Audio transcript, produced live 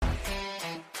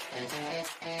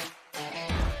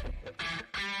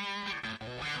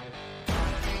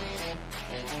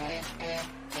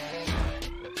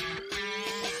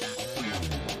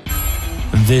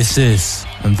This is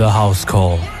The House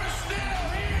Call.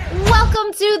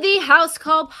 Welcome to the House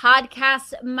Call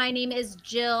podcast. My name is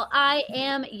Jill. I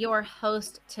am your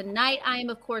host tonight. I am,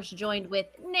 of course, joined with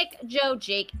Nick, Joe,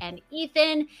 Jake, and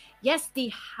Ethan. Yes, the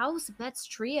House Bets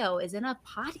trio is in a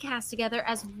podcast together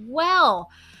as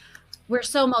well. We're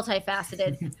so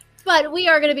multifaceted, but we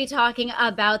are going to be talking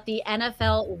about the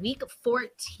NFL Week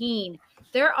 14.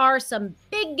 There are some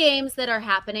big games that are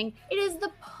happening. It is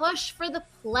the push for the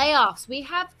playoffs. We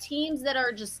have teams that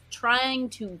are just trying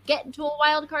to get into a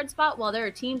wild card spot, while there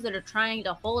are teams that are trying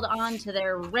to hold on to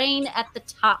their reign at the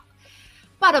top.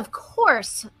 But of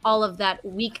course, all of that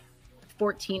Week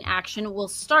 14 action will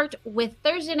start with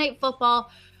Thursday Night Football,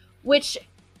 which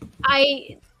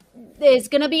is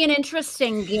going to be an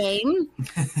interesting game.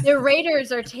 The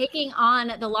Raiders are taking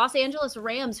on the Los Angeles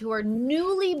Rams, who are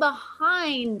newly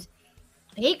behind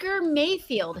Baker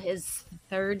Mayfield, his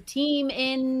third team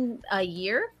in a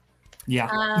year.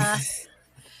 Yeah.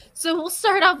 So we'll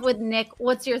start off with Nick.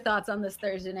 What's your thoughts on this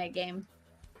Thursday night game?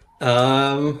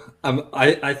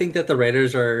 I think that the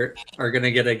Raiders are going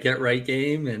to get a get right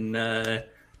game, and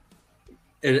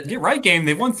Get right game.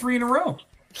 They've won 3 in a row.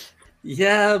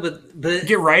 Yeah, but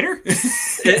Get righter.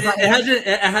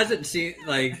 it hasn't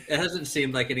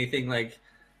seemed like anything like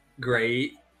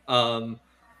great.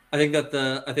 I think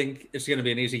it's going to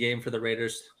be an easy game for the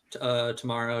Raiders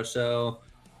tomorrow. So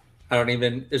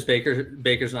is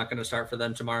Baker's not going to start for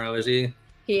them tomorrow, is he?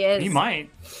 He is. He might.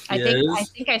 I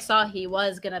think I saw he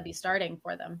was going to be starting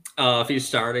for them. If he's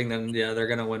starting, then yeah, they're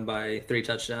going to win by 3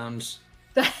 touchdowns.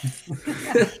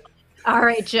 All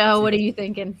right, Joe, what are you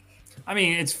thinking? I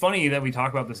mean, it's funny that we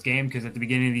talk about this game because at the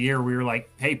beginning of the year, we were like,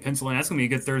 hey, pencil in, that's going to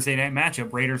be a good Thursday night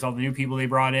matchup. Raiders, all the new people they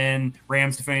brought in,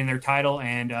 Rams defending their title,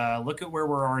 and look at where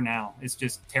we are now. It's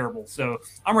just terrible. So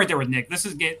I'm right there with Nick.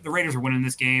 The Raiders are winning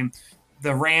this game.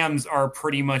 The Rams are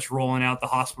pretty much rolling out the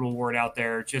hospital ward out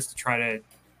there just to try to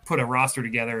put a roster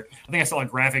together. I think I saw a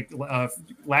graphic of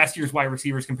last year's wide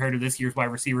receivers compared to this year's wide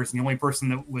receivers, and the only person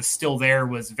that was still there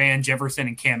was Van Jefferson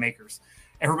and Cam Akers.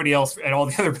 Everybody else at all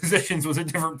the other positions was a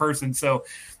different person. So,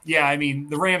 yeah, I mean,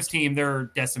 the Rams team, they're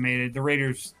decimated. The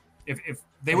Raiders, if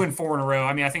they win 4 in a row,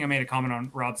 I mean, I think I made a comment on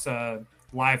Rob's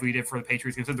live we did for the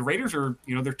Patriots. I said the Raiders are,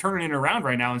 they're turning it around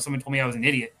right now, and someone told me I was an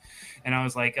idiot. And I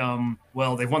was like,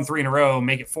 well, they've won 3 in a row,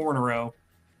 make it 4 in a row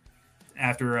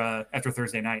after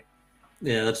Thursday night.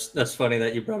 Yeah, that's funny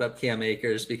that you brought up Cam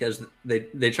Akers because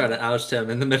they try to oust him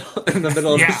in the middle of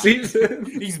the season.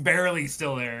 He's barely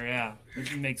still there. Yeah,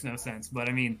 it makes no sense. But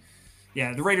I mean,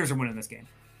 yeah, the Raiders are winning this game.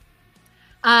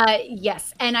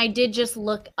 Yes, and I did just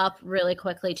look up really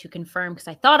quickly to confirm because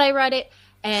I thought I read it,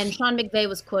 and Sean McVay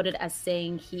was quoted as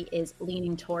saying he is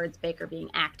leaning towards Baker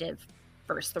being active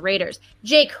versus the Raiders.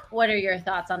 Jake, what are your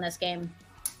thoughts on this game?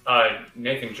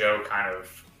 Nick and Joe kind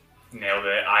of nailed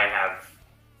it.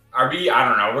 I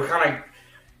don't know. We're kind of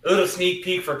a little sneak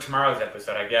peek for tomorrow's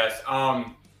episode, I guess.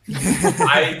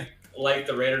 I like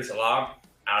the Raiders a lot.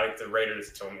 I like the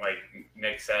Raiders to, like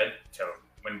Nick said, to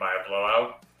win by a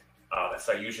blowout.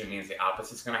 That usually means the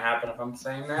opposite's going to happen if I'm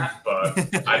saying that, but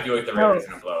I do like the Raiders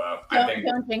in a blowout.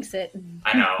 Don't jinx it.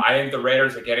 I know. I think the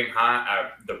Raiders are getting hot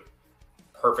at the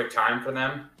perfect time for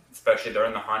them, especially they're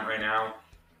in the hunt right now.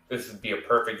 This would be a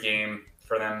perfect game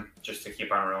for them just to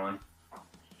keep on rolling.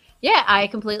 Yeah, I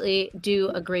completely do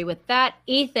agree with that.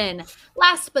 Ethan,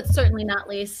 last but certainly not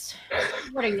least,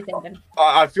 what are you thinking?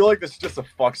 I feel like this is just a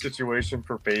fuck situation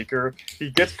for Baker.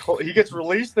 He gets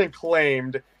released and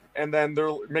claimed, and then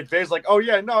McVay's like, "Oh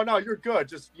yeah, no, you're good.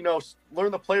 Just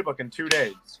learn the playbook in 2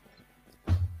 days."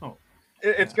 Oh,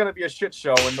 it's going to be a shit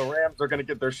show, and the Rams are going to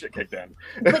get their shit kicked in.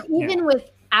 But even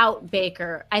without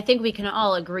Baker, I think we can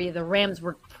all agree the Rams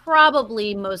were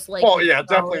probably most likely. Oh yeah,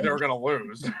 definitely they were going to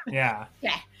lose. Yeah.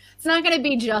 Yeah. It's not going to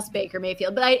be just Baker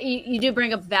Mayfield, but you do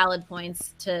bring up valid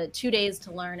points. 2 days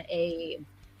to learn a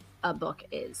book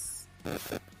is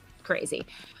crazy.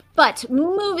 But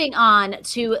moving on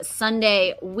to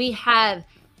Sunday, we have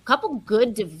a couple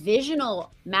good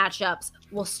divisional matchups.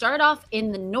 We'll start off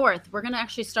in the North. We're going to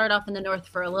actually start off in the North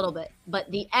for a little bit.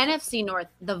 But the NFC North,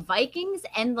 the Vikings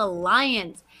and the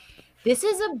Lions. This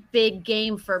is a big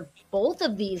game for both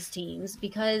of these teams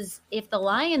because if the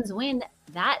Lions win,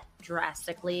 that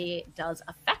drastically does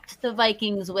affect the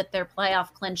Vikings with their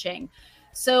playoff clinching.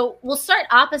 So we'll start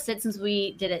opposite since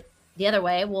we did it the other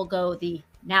way. We'll go the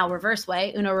now reverse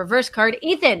way. Uno reverse card.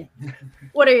 Ethan,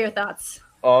 what are your thoughts?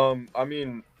 I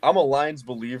mean, I'm a Lions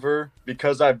believer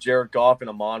because I have Jared Goff and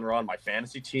Amon-Ra on my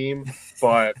fantasy team.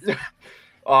 But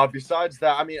besides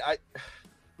that, I mean,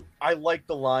 I like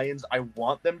the Lions. I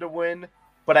want them to win,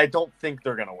 but I don't think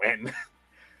they're going to win.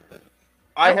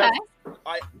 I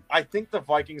I think the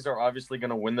Vikings are obviously going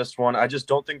to win this one. I just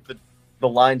don't think the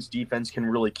Lions defense can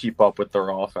really keep up with their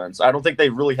offense. I don't think they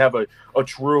really have a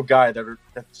true guy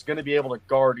that's going to be able to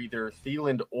guard either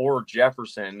Thielen or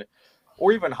Jefferson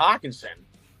or even Hawkinson.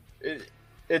 You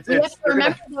have to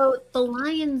remember, though, the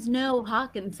Lions know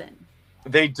Hawkinson.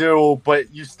 They do,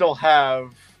 but you still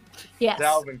have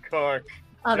Dalvin Cook,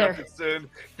 Jefferson,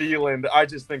 Thielen. I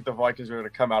just think the Vikings are going to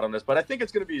come out on this, but I think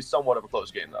it's going to be somewhat of a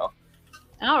close game, though.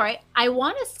 All right. I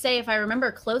want to say, if I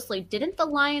remember closely, didn't the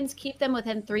Lions keep them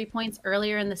within 3 points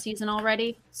earlier in the season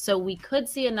already? So we could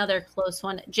see another close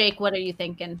one. Jake, what are you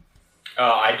thinking?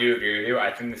 I do agree with you.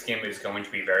 I think this game is going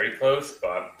to be very close,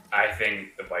 but I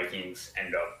think the Vikings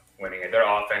end up winning it. Their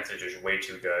offense is just way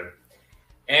too good.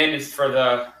 And it's for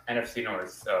the NFC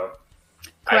North, so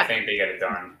correct. I think they get it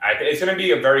done. It's going to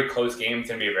be a very close game. It's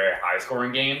going to be a very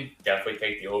high-scoring game. Definitely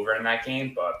take the over in that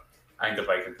game, but I think the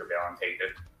Vikings prevail and take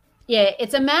it. Yeah,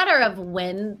 it's a matter of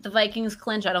when the Vikings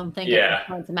clinch. I don't think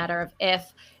it's a matter of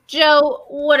if. Joe,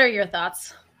 what are your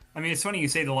thoughts? I mean, it's funny you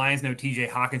say the Lions know TJ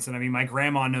Hawkinson. I mean, my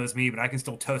grandma knows me, but I can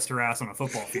still toast her ass on a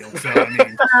football field. So, I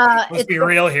mean, let's be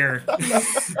real here.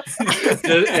 just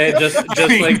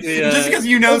like just because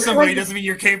you know somebody doesn't mean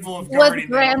you're capable of guarding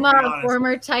them. Was grandma a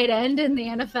former tight end in the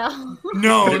NFL?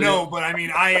 No, but I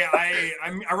mean,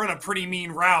 I run a pretty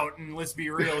mean route, and let's be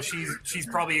real, she's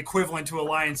probably equivalent to a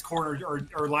Lions corner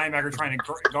or linebacker trying to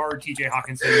guard TJ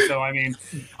Hawkinson. So, I mean,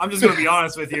 I'm just going to be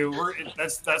honest with you.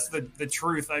 That's the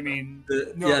truth. I mean,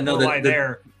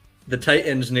 the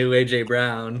Titans knew AJ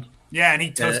Brown. Yeah, and he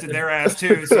toasted their ass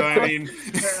too. So I mean,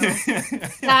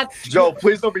 Joe,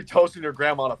 please don't be toasting your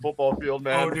grandma on a football field,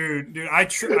 man. Oh, dude, I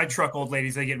truck old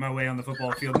ladies. They get in my way on the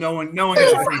football field. No one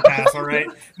gets a free pass. All right,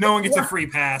 no one gets a free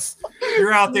pass.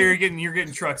 You're out there, you're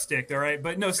getting truck sticked. All right,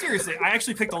 but no, seriously, I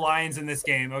actually picked the Lions in this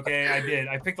game. Okay, I did.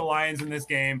 I picked the Lions in this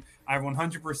game. I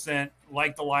 100%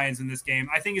 like the Lions in this game.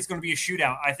 I think it's going to be a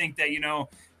shootout. I think that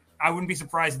I wouldn't be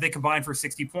surprised if they combined for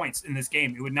 60 points in this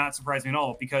game. It would not surprise me at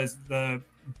all because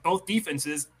both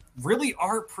defenses really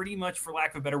are pretty much, for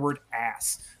lack of a better word,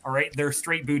 ass. All right, they're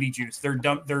straight booty juice. They're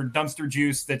dumpster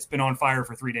juice that's been on fire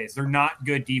for 3 days. They're not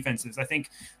good defenses. I think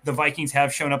the Vikings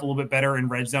have shown up a little bit better in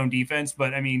red zone defense,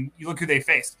 but I mean, you look who they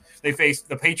faced. They faced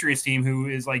the Patriots team, who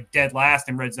is like dead last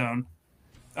in red zone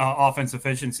offense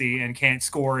efficiency and can't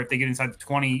score if they get inside the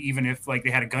 20. Even if like they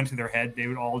had a gun to their head, they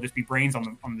would all just be brains on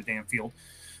the damn field.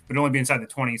 But only be inside the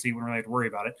 20, so you wouldn't really have to worry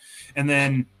about it. And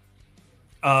then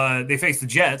they faced the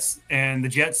Jets, and the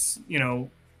Jets,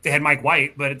 they had Mike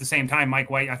White, but at the same time, Mike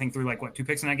White, I think, threw 2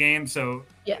 picks in that game. So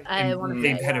yeah,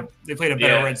 they played a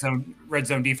better red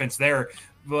zone defense there.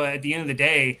 But at the end of the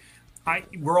day,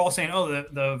 we're all saying,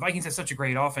 the Vikings have such a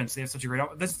great offense. They have such a great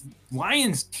offense. This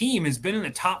Lions team has been in the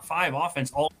top 5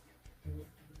 offense all.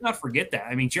 Not forget that.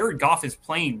 I mean, Jared Goff is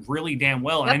playing really damn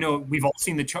well, and I know we've all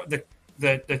seen the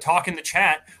talk in the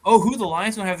chat. Who the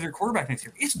Lions don't have their quarterback next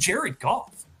year? It's Jared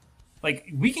Goff.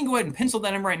 We can go ahead and pencil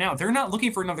that in right now. They're not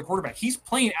looking for another quarterback. He's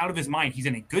playing out of his mind. He's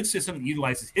in a good system that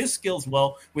utilizes his skills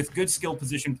well with good skill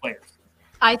position players.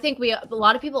 I think a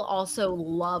lot of people also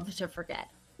love to forget.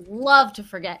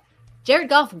 Jared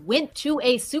Goff went to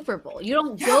a Super Bowl. You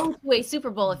don't go to a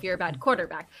Super Bowl if you're a bad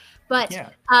quarterback. But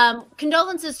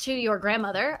condolences to your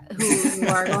grandmother, who you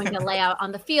are going to lay out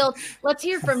on the field. Let's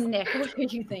hear from Nick. What are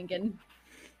you thinking?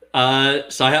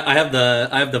 So I have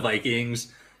the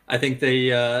Vikings. I think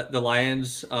the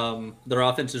Lions, their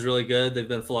offense is really good. They've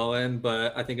been flowing,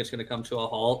 but I think it's going to come to a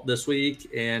halt this week.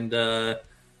 And the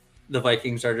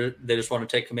Vikings they just want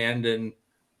to take command and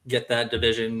get that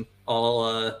division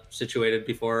all situated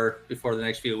before the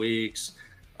next few weeks.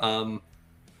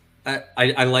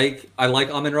 I like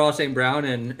Amon-Ra St. Brown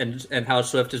and how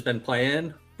Swift has been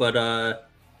playing, but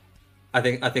I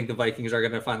think the Vikings are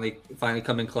going to finally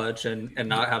come in clutch and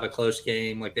not have a close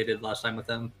game like they did last time with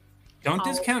them. Don't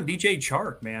discount DJ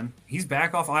Chark, man. He's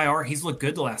back off IR. He's looked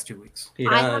good the last 2 weeks.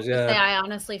 I have to say, I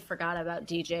honestly forgot about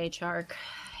DJ Chark.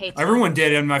 Everyone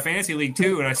did in my fantasy league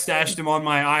too, and I stashed him on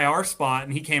my IR spot,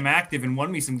 and he came active and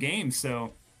won me some games.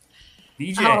 So,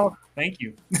 DJ, thank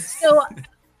you. So,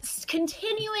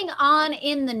 continuing on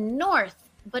in the North,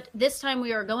 but this time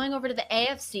we are going over to the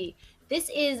AFC.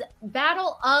 This is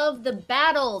battle of the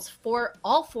battles for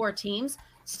all 4 teams,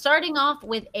 starting off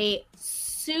with a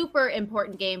super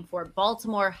important game for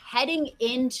Baltimore heading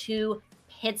into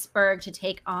Pittsburgh to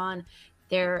take on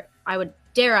their,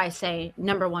 dare I say,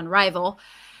 number 1 rival.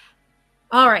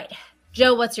 All right.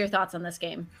 Joe, what's your thoughts on this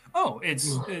game? Oh, the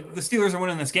Steelers are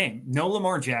winning this game. No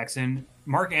Lamar Jackson.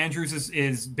 Mark Andrews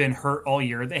is been hurt all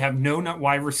year. They have no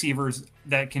wide receivers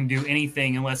that can do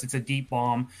anything unless it's a deep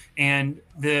bomb. And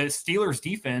the Steelers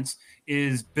defense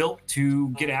is built to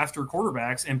get after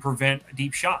quarterbacks and prevent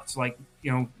deep shots. Like,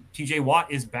 TJ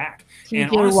Watt is back.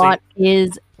 TJ Watt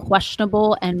is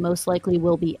questionable and most likely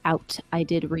will be out. I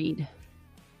did read.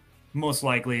 Most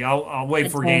likely. I'll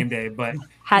wait for game day, but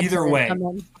either way,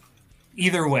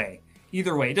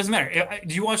 it doesn't matter.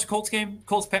 Did you watch the Colts game?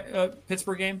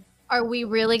 Pittsburgh game? Are we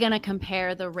really going to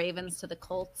compare the Ravens to the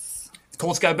Colts? The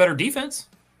Colts got better defense.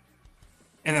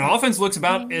 And the offense looks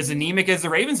about as anemic as the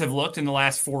Ravens have looked in the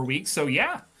last 4 weeks. So,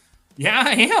 yeah,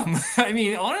 I am. I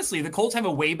mean, honestly, the Colts have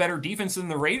a way better defense than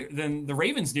the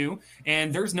Ravens do,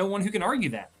 and there's no one who can argue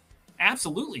that.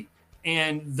 Absolutely.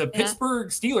 And the Pittsburgh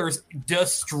Steelers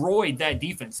destroyed that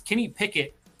defense. Kenny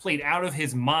Pickett played out of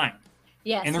his mind.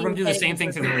 Yes, and they're going to do the same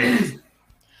thing to the Ravens.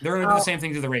 They're going to do the same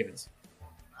thing to the Ravens.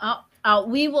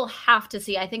 We will have to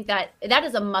see. I think that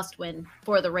is a must-win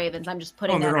for the Ravens. I'm just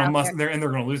putting that out there. And they're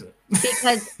going to lose it.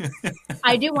 Because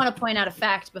I do want to point out a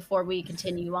fact before we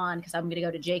continue on, because I'm going to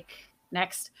go to Jake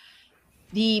next.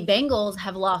 The Bengals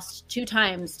have lost 2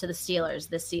 times to the Steelers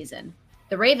this season.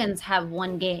 The Ravens have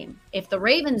 1 game. If the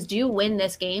Ravens do win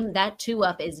this game, that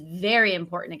 2-up is very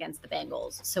important against the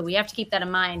Bengals. So we have to keep that in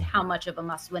mind, how much of a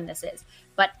must-win this is.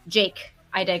 But Jake,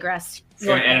 I digress. It's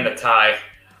going to end in a tie.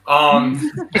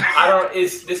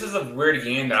 This is a weird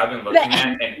game that I've been looking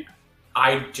at, and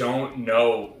I don't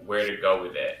know where to go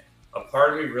with it. A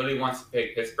part of me really wants to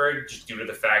pick Pittsburgh just due to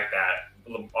the fact that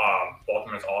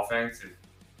Baltimore's offense is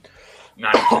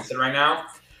not existent right now.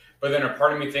 But then a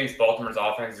part of me thinks Baltimore's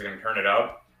offense is going to turn it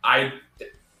up. I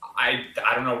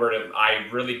don't know where to. I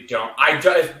really don't.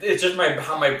 It's just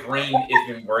how my brain has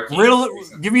been working.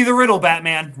 Give me the riddle,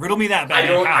 Batman. Riddle me that,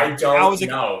 Batman. I don't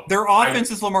know. Their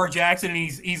offense is Lamar Jackson, and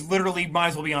he's literally might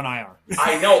as well be on IR.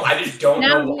 I know. I just don't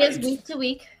know. Now he is week to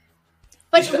week.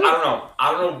 But I don't know.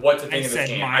 I don't know what to think of this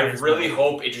game. I really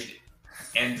hope it just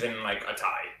ends in like a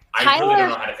tie. I really don't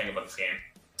know how to think about this game.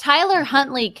 Tyler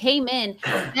Huntley came in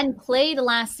and played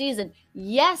last season.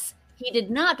 Yes, he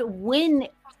did not win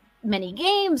many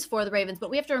games for the Ravens, but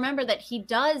we have to remember that he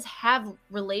does have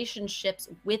relationships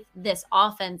with this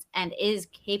offense and is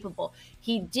capable.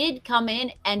 He did come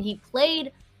in and he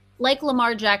played like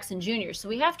Lamar Jackson Jr. So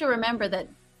we have to remember that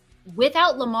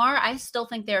without Lamar, I still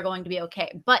think they're going to be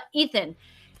okay. But Ethan,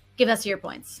 give us your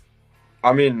points.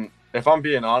 I mean, if I'm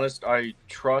being honest, I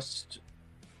trust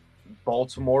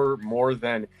Baltimore more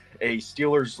than a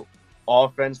Steelers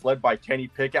offense led by Kenny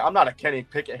Pickett. I'm not a Kenny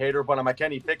Pickett hater, but I'm a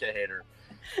Kenny Pickett hater.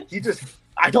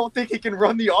 I don't think he can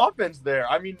run the offense there.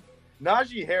 I mean,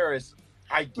 Najee Harris,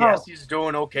 I guess he's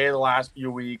doing okay the last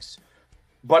few weeks,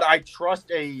 but I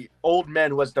trust a old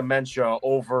man who has dementia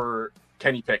over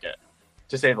Kenny Pickett,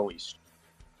 to say the least.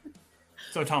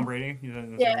 So Tom Brady?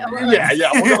 Yeah.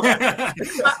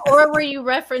 Or were you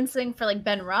referencing for like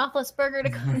Ben Roethlisberger to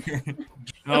come?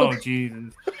 Oh,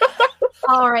 Jesus.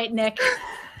 All right, Nick.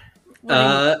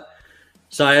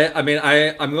 So I'm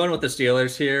going with the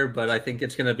Steelers here, but I think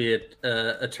it's going to be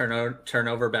a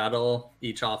turnover battle.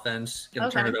 Each offense going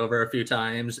to turn it over a few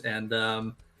times, and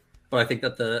but I think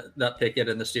that Pickett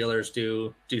and the Steelers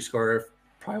do score.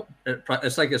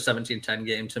 It's like a 17-10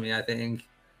 game to me, I think.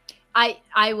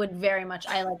 I would very much.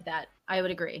 I like that. I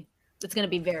would agree. It's going to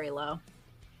be very low.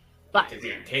 But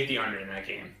take the under in that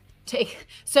game.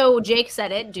 So Jake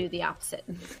said it. Do the opposite.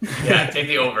 Yeah, take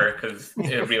the over because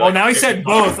it'll be. Well, now he said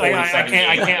both. I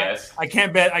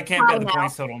can't bet the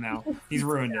points total now. He's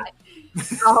ruined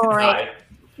it. All right.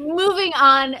 Moving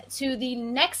on to the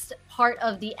next part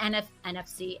of the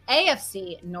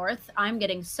AFC North. I'm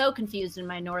getting so confused in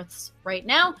my Norths right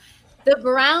now. The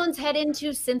Browns head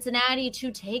into Cincinnati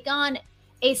to take on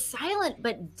a silent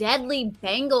but deadly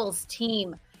Bengals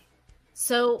team.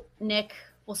 So, Nick,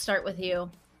 we'll start with you.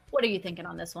 What are you thinking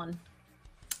on this one?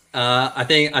 I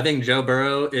think Joe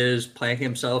Burrow is playing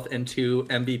himself into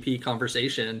MVP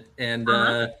conversation, and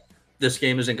this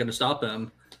game isn't going to stop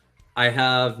him. I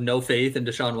have no faith in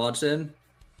Deshaun Watson.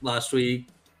 Last week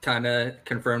kind of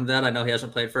confirmed that. I know he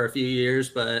hasn't played for a few years,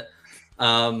 but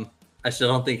I still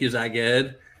don't think he's that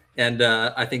good. And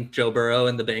I think Joe Burrow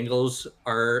and the Bengals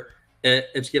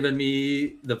it's given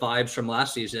me the vibes from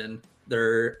last season.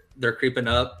 They're creeping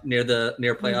up near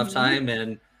playoff time,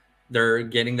 and they're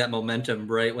getting that momentum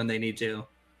right when they need to.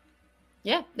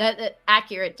 Yeah, that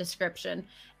accurate description.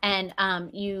 And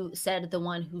you said the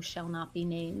one who shall not be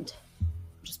named.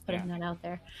 Just putting that out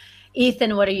there.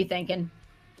 Ethan, what are you thinking?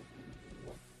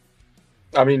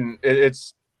 I mean,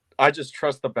 I just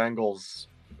trust the Bengals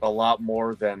a lot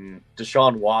more than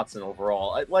Deshaun Watson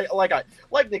overall.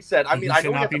 Like Nick said, I mean, He I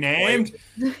should know not be named.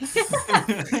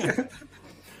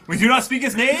 We do not speak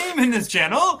his name in this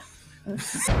channel. You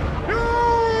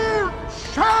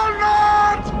shall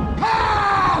not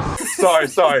pass!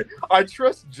 Sorry. I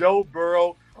trust Joe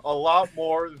Burrow a lot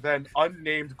more than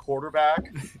unnamed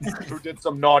quarterback who did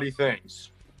some naughty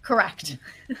things. Correct.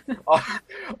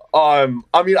 I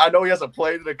mean, I know he hasn't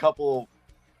played in a couple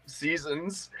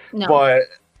seasons, No. but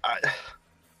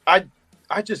I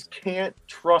just can't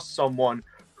trust someone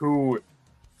who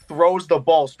throws the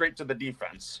ball straight to the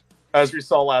defense, as we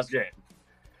saw last game.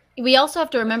 We also have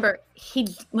to remember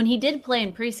when he did play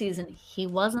in preseason, he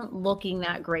wasn't looking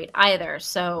that great either.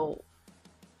 So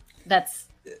that's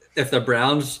If the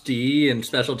Browns D and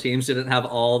special teams didn't have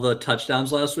all the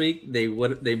touchdowns last week, they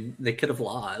could have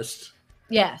lost.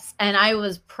 yes. And I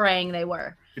was praying they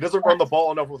were. He doesn't run the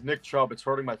ball enough with Nick Chubb. It's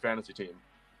hurting my fantasy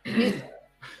team.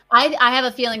 I have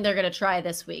a feeling they're going to try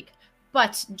this week.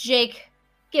 But Jake,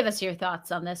 give us your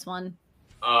thoughts on this one.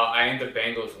 I think the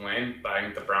Bengals win, but I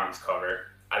think the Browns cover.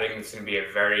 I think it's going to be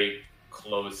a very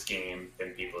close game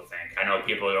than people think. I know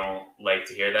people don't like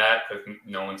to hear that because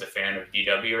no one's a fan of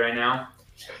DW right now.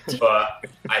 But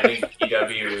I think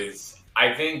DW is –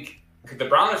 I think the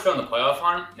Browns are still in the playoff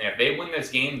hunt, and if they win this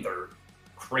game, they're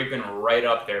creeping right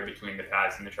up there between the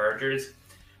Pats and the Chargers.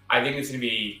 I think it's going to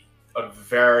be a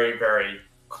very, very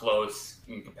close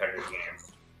and competitive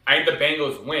game. I think the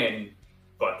Bengals win,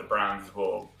 but the Browns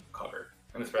will cover.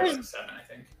 And it's better than 7, I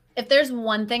think. If there's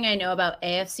one thing I know about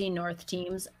AFC North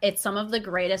teams, it's some of the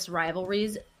greatest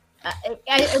rivalries. I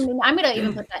mean, I'm going to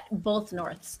even put that both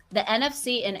Norths. The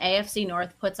NFC and AFC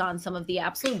North puts on some of the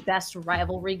absolute best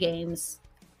rivalry games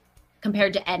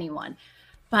compared to anyone.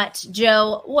 But,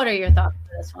 Joe, what are your thoughts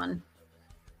on this one?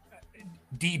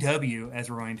 DW, as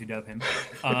we're going to dub him,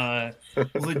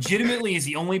 legitimately is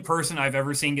the only person I've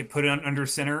ever seen get put under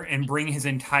center and bring his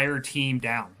entire team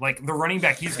down. Like the running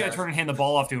back, he's got to turn and hand the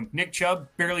ball off to him. Nick Chubb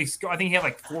barely scored. I think he had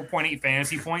like 4.8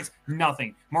 fantasy points.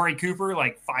 Nothing. Mari Cooper,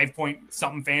 like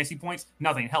 5-point-something fantasy points.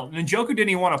 Nothing. Hell, Njoku didn't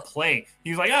even want to play.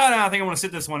 He was like, oh, no, I think I want to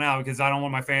sit this one out because I don't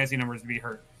want my fantasy numbers to be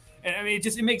hurt. And I mean,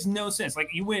 it makes no sense.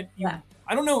 Like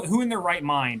I don't know who in their right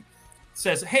mind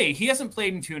says, hey, he hasn't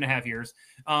played in 2.5 years.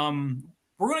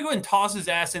 We're going to go ahead and toss his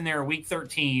ass in there week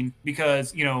 13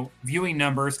 because, viewing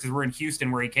numbers, because we're in Houston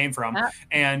where he came from.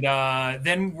 And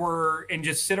then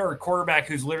just sit our quarterback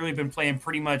who's literally been playing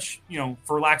pretty much,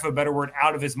 for lack of a better word,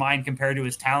 out of his mind compared to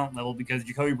his talent level, because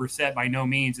Jacoby Brissett by no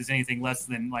means is anything less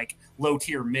than like low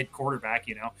tier mid quarterback,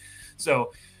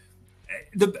 So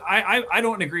I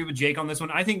don't agree with Jake on this one.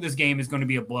 I think this game is going to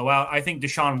be a blowout. I think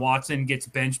Deshaun Watson gets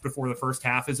benched before the first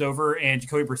half is over, and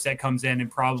Jacoby Brissett comes in and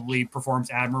probably performs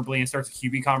admirably and starts a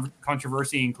QB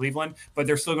controversy in Cleveland, but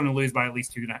they're still going to lose by at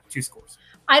least two scores.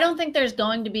 I don't think there's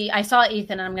going to be – I saw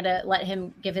Ethan, and I'm going to let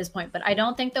him give his point, but I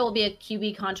don't think there will be a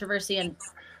QB controversy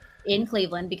in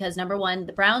Cleveland because, number one,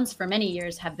 the Browns for many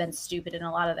years have been stupid in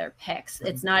a lot of their picks.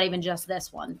 It's not even just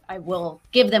this one. I will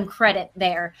give them credit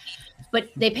there. But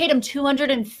they paid him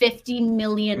 $250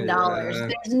 million. Yeah.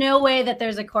 There's no way that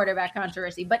there's a quarterback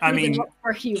controversy. But I mean, what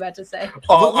were you about to say?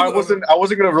 I wasn't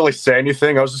going to really say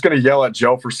anything. I was just going to yell at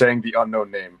Joe for saying the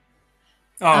unknown name.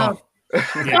 Darn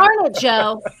it,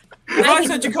 Joe. I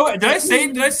said Jacoby. Did I say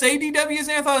DW's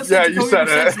name? I thought I said you said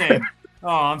it. Name. Oh,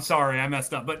 I'm sorry. I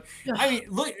messed up. But, I mean,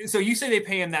 look, so you say they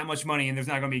pay him that much money and there's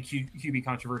not going to be a QB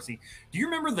controversy. Do you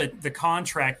remember the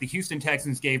contract the Houston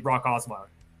Texans gave Brock Osweiler?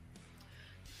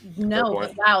 No.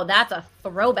 Wow, that's a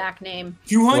throwback name.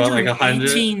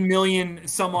 $218 million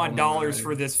some odd dollars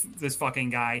for this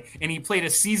fucking guy. And he played a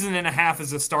season and a half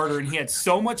as a starter, and he had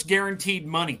so much guaranteed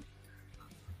money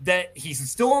that he's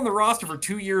still on the roster for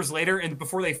 2 years later. And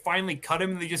before they finally cut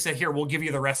him, they just said, here, we'll give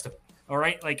you the rest of it. All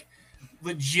right? Like,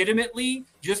 legitimately,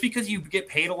 just because you get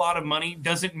paid a lot of money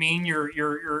doesn't mean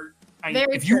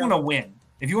if you want to win.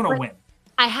 If you want to win.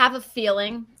 I have a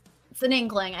feeling, it's an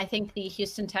inkling, I think the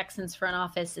Houston Texans front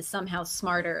office is somehow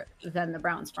smarter than the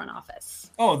Browns front office.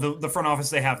 Oh, the front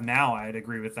office they have now, I'd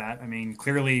agree with that. I mean,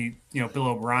 clearly, Bill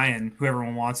O'Brien, who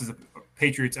everyone wants as a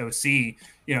Patriots OC, he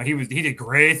did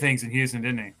great things in Houston,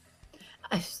 didn't he?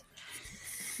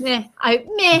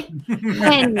 Anyway,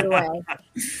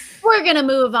 we're going to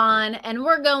move on, and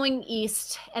we're going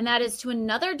east, and that is to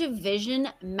another division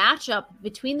matchup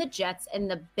between the Jets and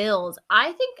the Bills.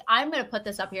 I think I'm going to put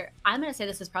this up here. I'm going to say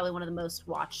this is probably one of the most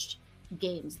watched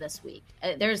games this week.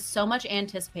 There's so much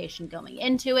anticipation going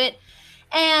into it.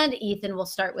 And Ethan, we'll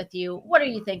start with you. What are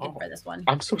you thinking for this one?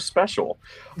 I'm so special.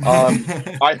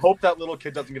 I hope that little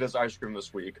kid doesn't get his ice cream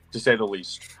this week, to say the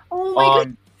least. Oh my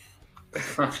God.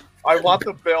 I want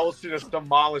the Bills to just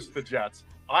demolish the Jets.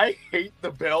 I hate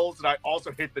the Bills and I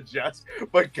also hate the Jets,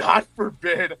 but God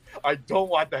forbid I don't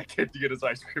want that kid to get his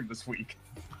ice cream this week.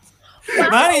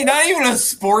 Not even a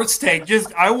sports take.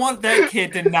 Just I want that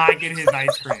kid to not get his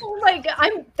ice cream. Oh my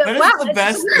God! That is the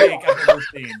best take I've ever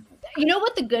seen. You know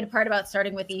what the good part about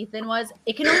starting with Ethan was?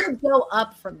 It can only go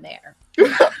up from there.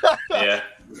 Yeah.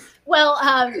 Well,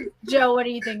 Joe, what are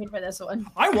you thinking for this one?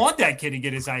 I want that kid to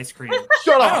get his ice cream.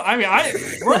 Shut up.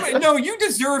 No, you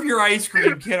deserve your ice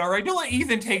cream, kid. All right, don't let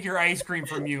Ethan take your ice cream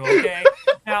from you. Okay.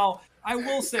 Now, I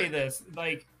will say this: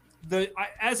 like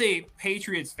as a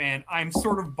Patriots fan, I'm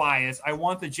sort of biased. I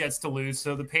want the Jets to lose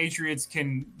so the Patriots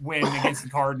can win against the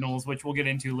Cardinals, which we'll get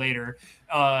into later,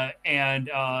 and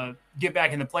get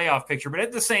back in the playoff picture. But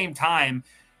at the same time,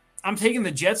 I'm taking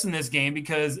the Jets in this game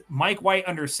because Mike White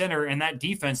under center and that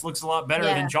defense looks a lot better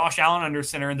than Josh Allen under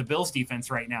center and the Bills defense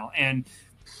right now. And,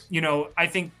 I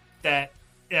think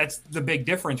that's the big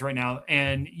difference right now.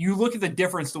 And you look at the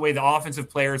difference, the way the offensive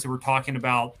players that were talking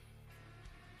about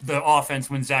the offense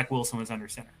when Zach Wilson was under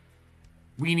center.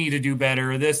 We need to do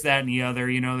better, this, that, and the other.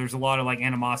 There's a lot of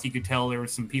animosity. You could tell there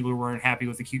was some people who weren't happy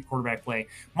with the cute quarterback play.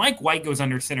 Mike White goes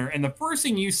under center, and the first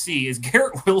thing you see is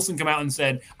Garrett Wilson come out and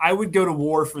said, I would go to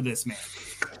war for this man.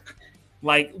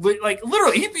 Like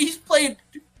literally, he's played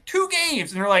 2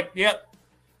 games, and they're like, yep.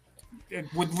 It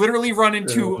would literally run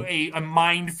into a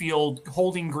minefield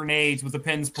holding grenades with the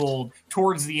pins pulled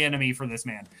towards the enemy for this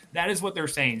man. That is what they're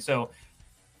saying. So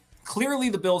clearly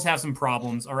the Bills have some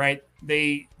problems, all right?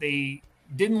 They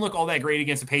didn't look all that great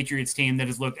against the Patriots team that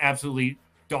has looked absolutely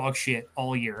dog shit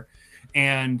all year.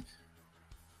 And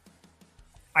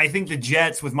I think the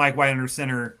Jets with Mike White under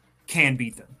center can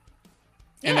beat them.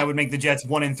 And that would make the Jets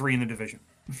 1-3 in the division.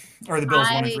 Or the Bills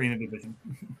 1-3 in the division.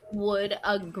 Would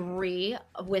agree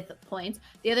with points.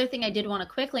 The other thing I did want to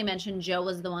quickly mention, Joe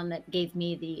was the one that gave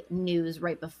me the news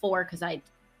right before because I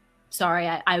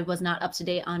was not up to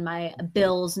date on my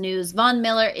Bills news. Von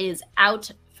Miller is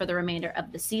out for the remainder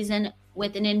of the season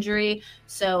with an injury.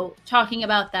 So talking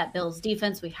about that Bills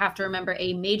defense, we have to remember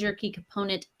a major key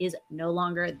component is no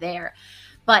longer there.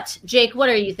 But Jake, what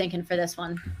are you thinking for this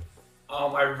one?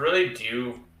 I really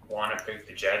do want to pick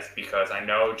the Jets because I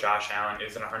know Josh Allen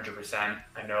isn't 100%.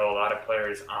 I know a lot of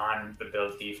players on the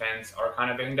Bills defense are kind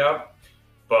of banged up,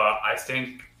 but I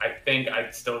think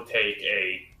I'd still take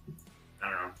a,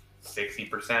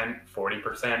 60%,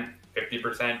 40%,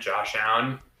 50% Josh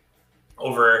Allen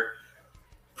over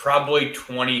probably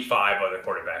 25 other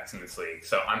quarterbacks in this league.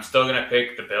 So I'm still going to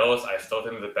pick the Bills. I still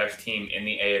think they're the best team in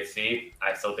the AFC.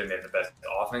 I still think they have the best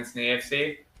offense in the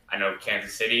AFC. I know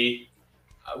Kansas City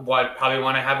probably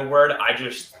want to have a word. I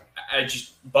just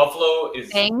Buffalo is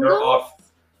they're off.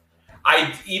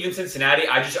 Even Cincinnati.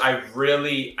 I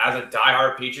really, as a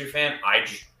diehard Patriot fan, I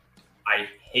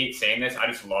hate saying this. I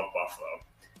just love Buffalo.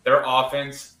 Their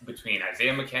offense between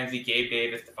Isaiah McKenzie, Gabe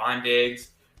Davis, Stephon Diggs,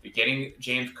 they're getting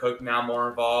James Cook now more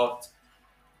involved.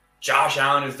 Josh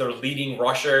Allen is their leading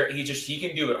rusher. He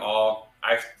can do it all.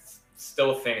 I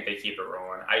still think they keep it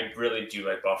rolling. I really do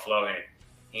like Buffalo, and it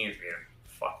pains me to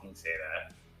fucking say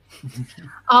that.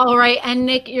 All right, and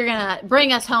Nick, you're gonna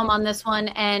bring us home on this one,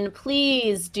 and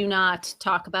please do not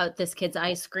talk about this kid's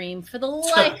ice cream for the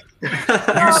life.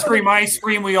 You scream ice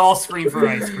cream, we all scream for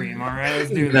ice cream. All right, let's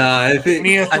do that. We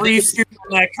need a 3 scoop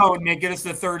on that cone, Nick. Get us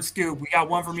the 3rd scoop. We got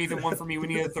 1 from Ethan, 1 from me. We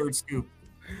need a 3rd scoop.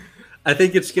 I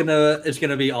think it's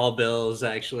gonna be all Bills.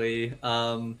 Actually,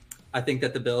 I think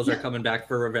that the Bills are coming back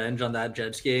for revenge on that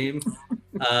Jets game.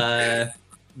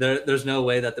 There's no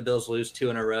way that the Bills lose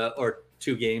 2 in a row or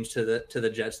 2 games to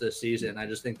the Jets this season. I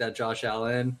just think that Josh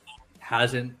Allen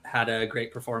hasn't had a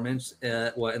great performance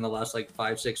in the last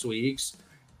 5-6 weeks,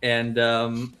 and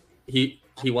he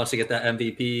wants to get that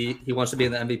MVP. He wants to be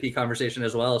in the MVP conversation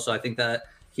as well. So I think that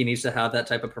he needs to have that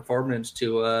type of performance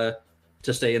to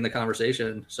stay in the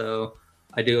conversation. So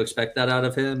I do expect that out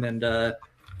of him, and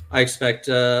I expect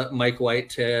Mike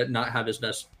White to not have his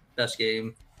best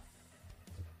game.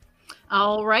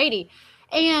 All righty.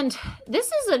 And this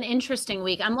is an interesting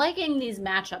week. I'm liking these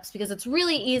matchups because it's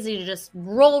really easy to just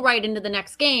roll right into the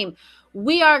next game.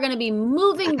 We are going to be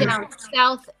moving down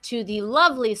south to the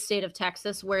lovely state of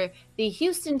Texas, where the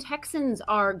Houston Texans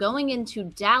are going into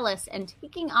Dallas and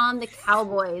taking on the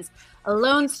Cowboys, a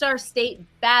Lone Star State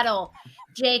battle.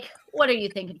 Jake, what are you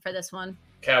thinking for this one?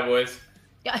 Cowboys.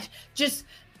 Yeah, just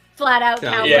flat out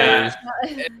Cowboys. Yeah.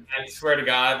 I swear to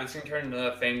God, this can turn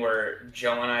into a thing where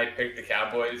Joe and I pick the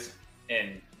Cowboys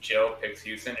and Jill picks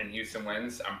Houston and Houston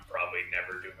wins. I'm probably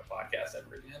never doing a podcast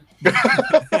ever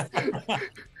again.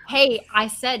 Hey, I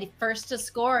said first to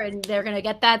score, and they're going to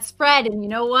get that spread. And you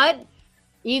know what?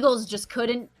 Eagles just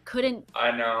couldn't.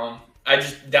 I know.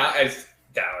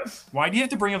 Dallas. Why do you have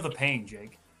to bring up the pain,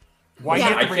 Jake? Why Yeah. do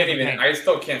you have I to bring can't up the even. pain? I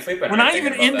still can't sleep at We're night not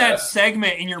thinking even in about that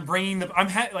segment, and you're bringing the. I'm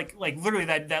like literally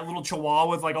that little chihuahua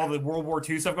with like all the World War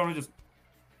II stuff going on. Just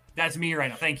that's me right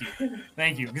now. Thank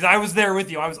you, because I was there with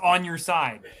you. I was on your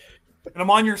side, and I'm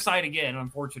on your side again,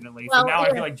 unfortunately. So Well, now I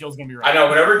yeah. feel like Jill's gonna be right. I know.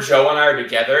 Whenever Joe and I are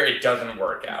together, it doesn't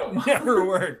work out. It never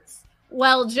works.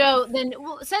 Well, Joe, then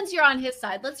since you're on his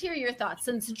side, let's hear your thoughts.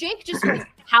 Since Jake just went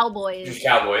Cowboys, Just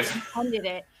Cowboys. ended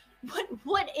it.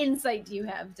 What insight do you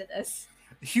have to this?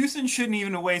 Houston shouldn't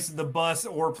even have wasted the bus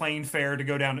or plane fare to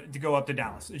go up to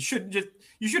Dallas. You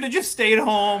should have just stayed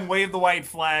home, waved the white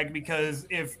flag, because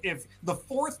if the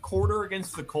fourth quarter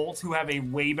against the Colts, who have a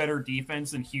way better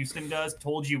defense than Houston does,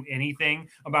 told you anything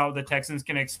about what the Texans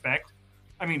can expect.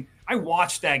 I mean, I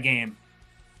watched that game.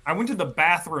 I went to the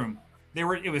bathroom.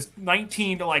 It was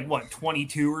 19 to like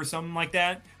 22 or something like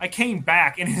that. I came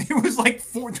back and it was like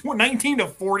 19 to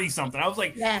 40 something. I was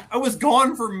like, Yeah. I was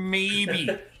gone for maybe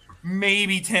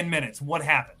 10 minutes. What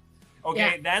happened? Okay,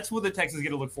 Yeah. That's what the Texans get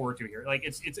to look forward to here. Like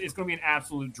it's going to be an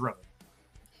absolute drubbing.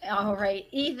 All right,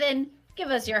 Ethan,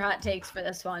 give us your hot takes for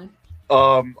this one.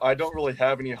 I don't really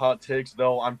have any hot takes,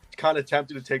 though. I'm kind of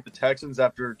tempted to take the Texans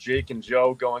after Jake and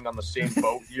Joe going on the same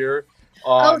boat here.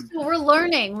 So we're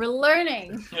learning.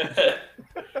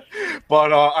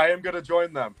 But I am going to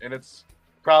join them, and it's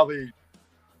probably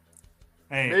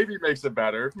Hey, maybe makes it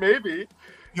better. Maybe.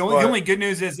 the only good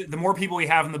news is that the more people we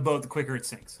have in the boat, the quicker it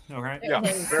sinks. All right. Yeah,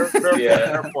 Yeah.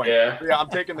 fair point. Yeah. I'm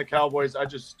taking the Cowboys. I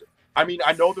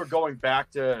know they're going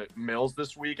back to Mills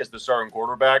this week as the starting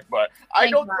quarterback, but I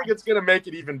Thank don't God. think it's going to make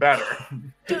it even better.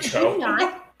 Do Joe.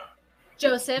 not,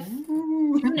 Joseph.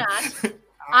 Do not.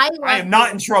 I am not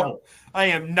in Davis trouble. Mills. I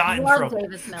am not in Love trouble.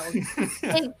 Davis Mills.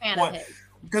 Big fan What? of his.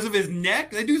 Because of his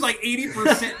neck? That dude's like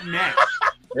 80% neck.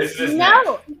 This is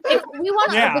No, if we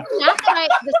want Yeah.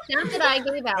 the stat that I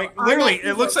gave out. Like on literally, that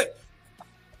it looks Eagles- like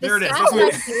the there it is. stat That's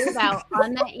what that I gave out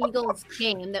on that Eagles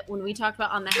game that when we talked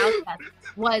about on the house test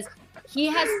was he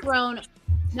has thrown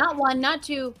not one, not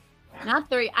two, not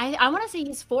three. I want to say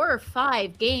he's 4 or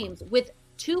 5 games with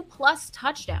 2+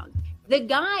 touchdowns. The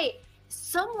guy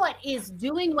somewhat is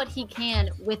doing what he can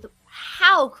with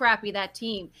how crappy that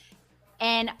team.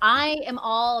 And I am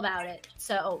all about it.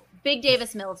 So big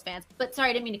Davis Mills fans. But sorry,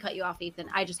 I didn't mean to cut you off, Ethan.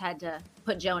 I just had to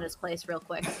put Joe in his place real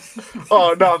quick.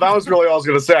 Oh, no, that was really all I was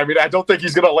going to say. I mean, I don't think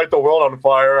he's going to light the world on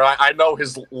fire. I know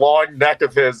his long neck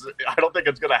of his. I don't think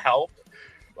it's going to help.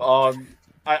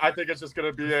 I think it's just going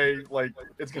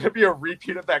to be a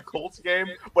repeat of that Colts game,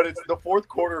 but it's the fourth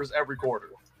quarter is every quarter.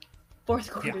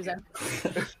 Fourth quarter's out.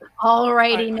 All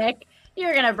righty, Nick.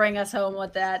 You're going to bring us home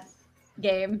with that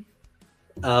game.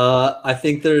 I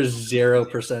think there's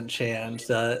 0% chance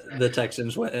that the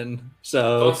Texans win.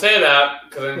 So Don't say that,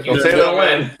 because then Don't Houston's say gonna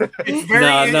that. win. it's very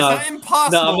it's not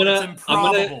impossible. It's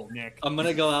improbable, Nick. I'm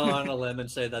gonna go out on a limb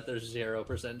and say that there's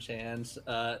 0% chance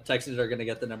Texans are gonna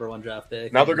get the number 1 draft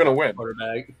pick. Now they're going to win.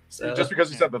 Quarterback. So Just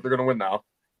because you said that, they're going to win now.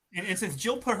 And since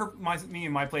Jill put me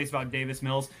in my place about Davis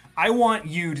Mills, I want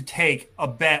you to take a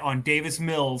bet on Davis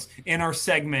Mills in our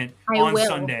segment on will.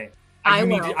 Sunday. I You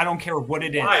will. I don't care what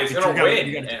it is. Why? He's but gonna win.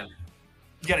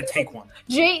 You gotta take one.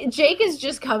 Jake is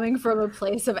just coming from a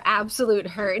place of absolute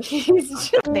hurt. He's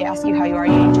just, They ask you how you are,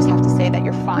 you just have to say that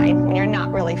you're fine when you're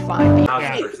not really fine.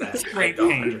 100%. Straight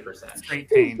pain. 100%. Straight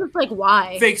pain. just like,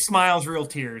 why? Fake smiles, real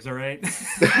tears. All right.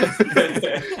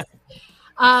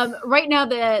 Right now,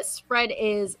 the spread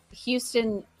is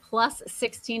Houston plus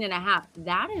 16.5.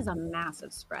 That is a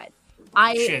massive spread.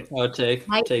 I Shit. I'll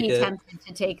might take be it. tempted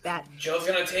to take that. Joe's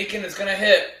gonna take it. It's gonna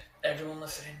hit. Everyone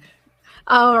listening.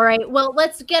 All right. Well,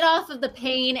 let's get off of the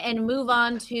pain and move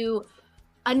on to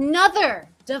another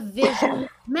division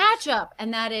matchup.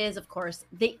 And that is, of course,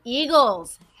 the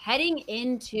Eagles heading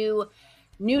into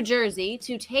New Jersey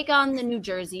to take on the New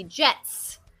Jersey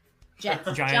Jets.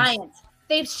 Giants.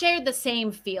 They've shared the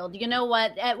same field. You know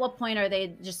what? At what point are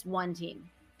they just one team?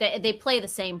 They play the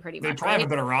same pretty They'd much. probably have Right? a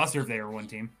better roster if they were one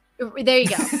team. There you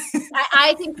go.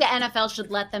 I think the NFL should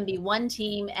let them be one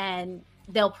team and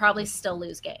they'll probably still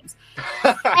lose games.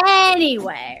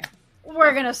 Anyway,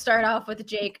 we're going to start off with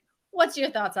Jake. What's your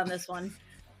thoughts on this one?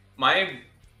 My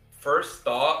first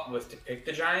thought was to pick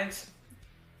the Giants.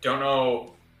 Don't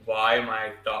know why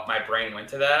my brain went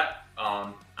to that.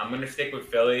 I'm going to stick with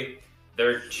Philly.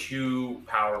 They're too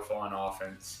powerful on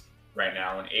offense right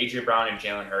now. And AJ Brown and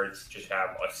Jalen Hurts just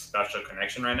have a special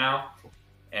connection right now.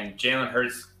 And Jalen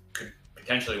Hurts could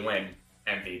potentially win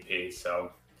MVP.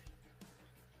 So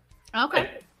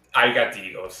Okay. I got the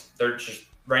Eagles. They're just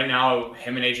right now,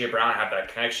 him and AJ Brown have that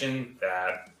connection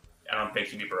that I don't think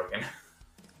can be broken.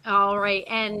 All right.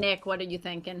 And Nick, what are you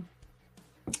thinking?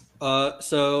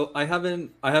 So I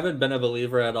haven't been a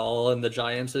believer at all in the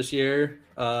Giants this year,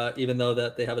 even though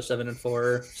that they have a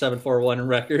 7-4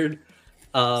 record.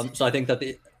 So I think that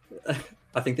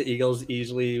the Eagles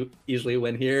easily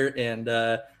win here,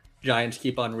 and Giants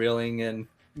keep on reeling and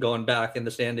going back in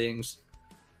the standings.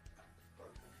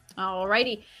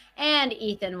 Alrighty. And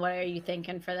Ethan, what are you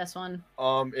thinking for this one?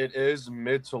 It is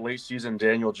mid to late season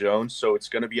Daniel Jones, so it's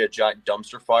going to be a giant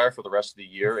dumpster fire for the rest of the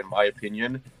year, in my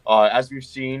opinion. As we've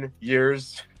seen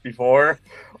years before,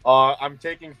 I'm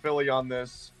taking Philly on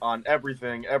this, on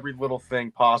everything, every little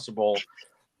thing possible.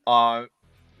 I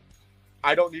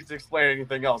don't need to explain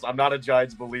anything else. I'm not a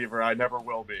Giants believer. I never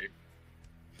will be.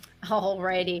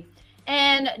 Alrighty.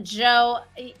 And Joe,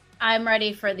 I'm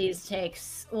ready for these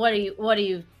takes. What do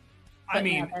you? I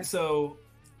mean, so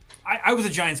I was a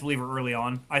Giants believer early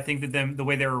on. I think that the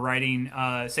way they were writing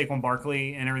Saquon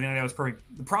Barkley and everything like that was perfect.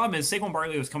 The problem is Saquon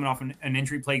Barkley was coming off an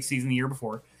injury-plagued season the year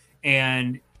before,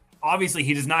 and obviously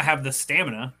he does not have the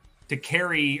stamina to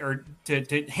carry or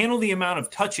to handle the amount of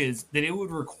touches that it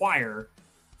would require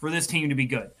for this team to be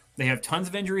good. They have tons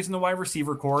of injuries in the wide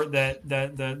receiver core. That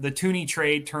the Tooney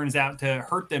trade turns out to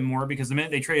hurt them more because the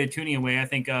minute they traded Tooney away, I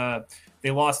think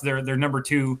they lost their number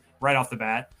 2 right off the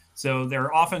bat. So their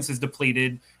offense is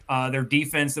depleted. Their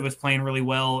defense that was playing really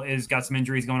well has got some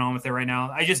injuries going on with it right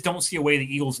now. I just don't see a way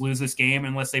the Eagles lose this game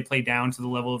unless they play down to the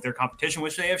level of their competition,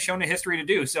 which they have shown a history to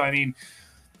do. So, I mean,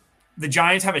 the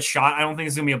Giants have a shot. I don't think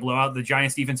it's going to be a blowout. The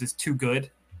Giants defense is too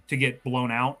good to get blown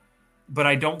out. But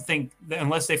I don't think that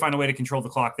unless they find a way to control the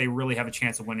clock, they really have a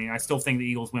chance of winning. I still think the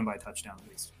Eagles win by a touchdown at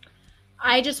least.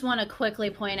 I just want to quickly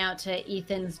point out to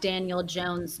Ethan's Daniel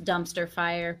Jones dumpster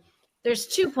fire. There's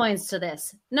 2 points to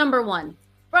this. Number 1,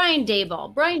 Brian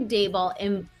Daboll. Brian Daboll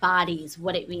embodies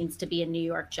what it means to be a New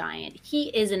York Giant. He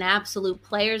is an absolute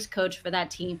players coach for that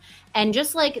team. And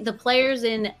just like the players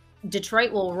in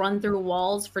Detroit will run through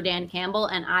walls for Dan Campbell,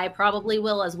 and I probably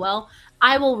will as well,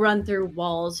 I will run through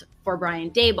walls for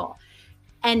Brian Daboll.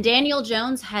 And Daniel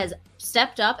Jones has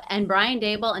stepped up, and Brian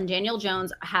Daboll and Daniel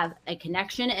Jones have a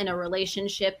connection and a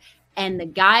relationship. And the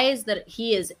guys that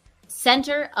he is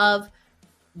center of,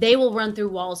 they will run through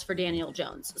walls for Daniel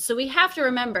Jones. So we have to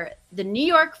remember the New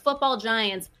York Football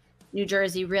Giants, New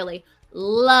Jersey really,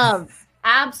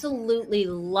 absolutely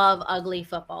love ugly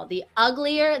football. The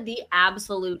uglier, the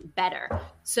absolute better.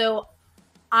 So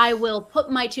I will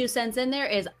put my 2 cents in there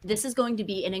is this is going to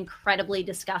be an incredibly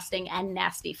disgusting and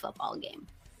nasty football game,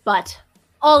 but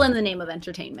all in the name of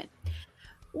entertainment.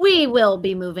 We will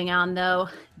be moving on though.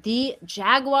 The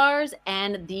Jaguars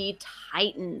and the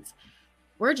Titans.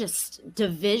 We're just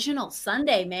divisional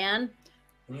Sunday, man.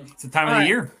 It's the time of the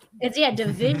year. It's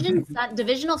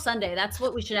divisional Sunday. That's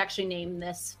what we should actually name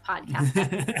this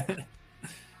podcast.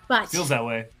 But feels that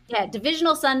way. Yeah,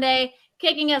 divisional Sunday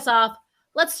kicking us off.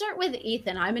 Let's start with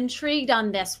Ethan. I'm intrigued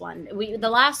on this one. The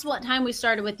last time we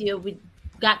started with you, we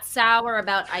got sour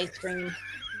about ice cream.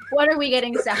 What are we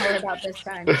getting sour about this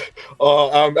time?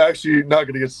 I'm actually not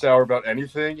going to get sour about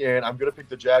anything, and I'm going to pick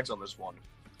the Jags on this one.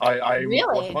 I'm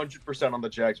really? 100% on the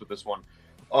Jags with this one.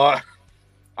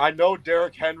 I know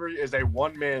Derrick Henry is a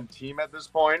one-man team at this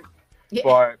point,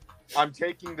 but I'm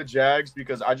taking the Jags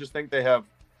because I just think they have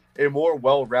a more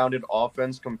well-rounded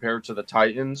offense compared to the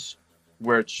Titans,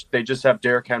 which they just have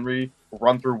Derrick Henry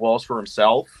run through walls for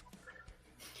himself.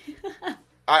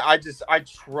 I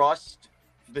trust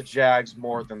the Jags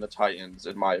more than the Titans,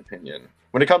 in my opinion,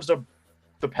 when it comes to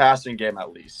the passing game,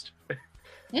 at least.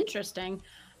 Interesting.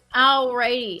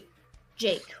 Alrighty,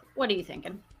 Jake, what are you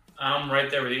thinking? I'm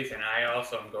right there with Ethan. I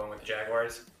also am going with the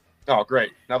Jaguars. Oh,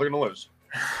 great! Now they're gonna lose.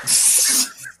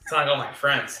 It's not all my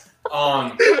friends.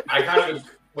 I kind of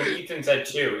what Ethan said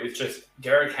too. It's just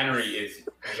Derrick Henry is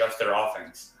just their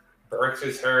offense. Burks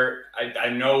is hurt. I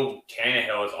know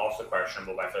Tannehill is also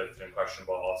questionable, but I feel like he's been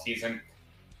questionable all season.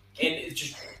 And it's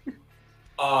just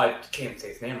I can't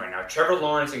say his name right now. Trevor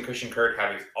Lawrence and Christian Kirk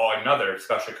have another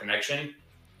special connection.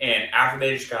 And after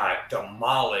they just got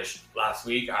demolished last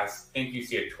week, I think you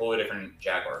see a totally different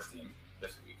Jaguars team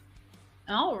this week.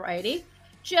 Alrighty.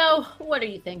 Joe, what are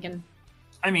you thinking?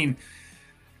 I mean,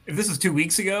 if this was 2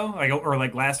 weeks ago, or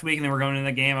last week, and they were going into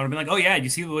the game, I would have been like, oh, yeah, do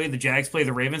you see the way the Jags play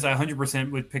the Ravens? I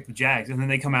 100% would pick the Jags. And then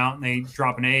they come out and they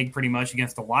drop an egg pretty much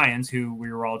against the Lions, who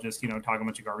we were all just, talking a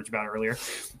bunch of garbage about earlier.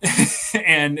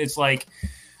 And it's like,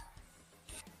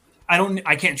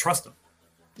 I can't trust them.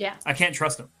 Yeah. I can't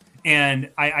trust them. And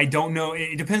I don't know.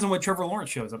 It depends on what Trevor Lawrence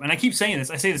shows up. And I keep saying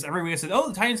this. I say this every week. I said,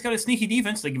 the Titans got a sneaky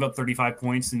defense. They give up 35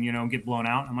 points and, get blown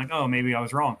out. I'm like, oh, maybe I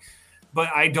was wrong. But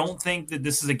I don't think that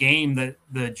this is a game that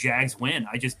the Jags win.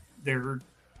 They're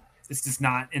It's just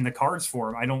not in the cards for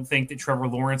him. I don't think that Trevor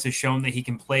Lawrence has shown that he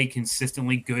can play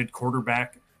consistently good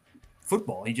quarterback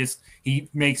football. He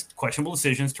makes questionable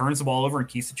decisions, turns the ball over in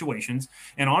key situations.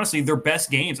 And honestly, their best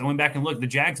games, I went back and looked, the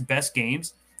Jags' best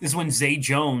games is when Zay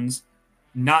Jones,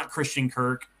 not Christian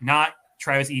Kirk, not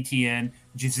Travis Etienne,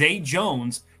 Zay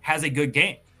Jones has a good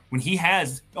game. When he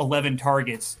has 11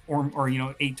 targets or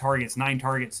 8 targets, 9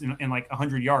 targets and like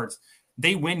 100 yards,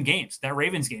 they win games. That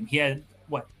Ravens game, he had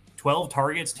 12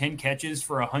 targets, 10 catches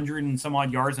for 100 and some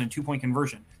odd yards and a 2-point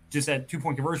conversion. Just that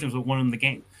 2-point conversion was what won him the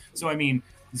game. So, I mean,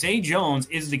 Zay Jones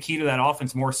is the key to that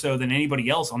offense more so than anybody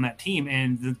else on that team.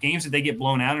 And the games that they get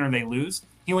blown out or they lose,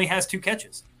 he only has 2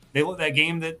 catches. That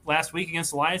game that last week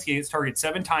against the Lions, he gets targeted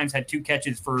 7 times, had 2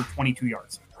 catches for 22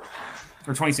 yards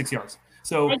or 26 yards.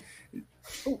 So,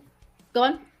 go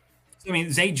on. I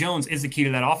mean, Zay Jones is the key to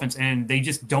that offense, and they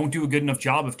just don't do a good enough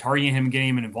job of targeting him and getting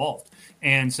him involved.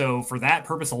 And so for that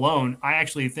purpose alone, I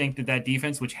actually think that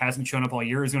defense, which hasn't shown up all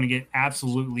year, is going to get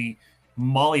absolutely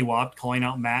mollywopped, calling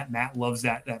out Matt. Matt loves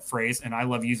that phrase, and I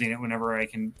love using it whenever I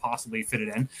can possibly fit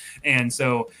it in. And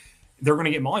so they're going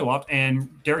to get mollywopped, and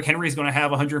Derrick Henry is going to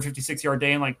have a 156-yard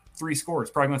day and like 3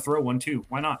 scores. Probably going to throw 1, 2.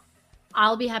 Why not?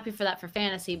 I'll be happy for that for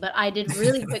fantasy, but I did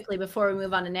really quickly before we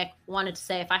move on to Nick, wanted to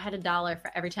say if I had $1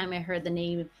 for every time I heard the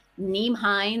name Neem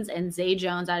Hines and Zay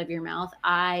Jones out of your mouth,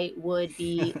 I would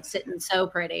be sitting so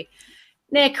pretty.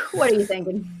 Nick, what are you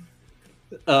thinking?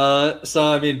 So,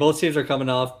 I mean, both teams are coming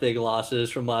off big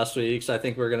losses from last week, so I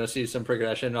think we're going to see some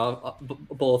progression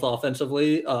both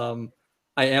offensively. I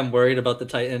am worried about the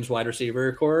Titans wide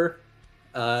receiver core.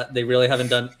 They really haven't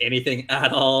done anything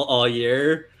at all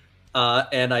year.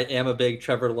 And I am a big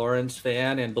Trevor Lawrence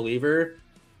fan and believer.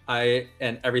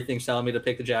 And everything's telling me to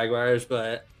pick the Jaguars,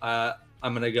 but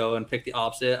I'm going to go and pick the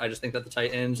opposite. I just think that the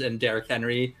Titans and Derrick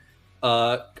Henry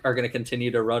are going to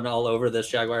continue to run all over this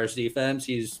Jaguars defense.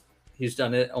 He's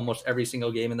done it almost every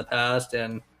single game in the past,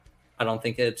 and I don't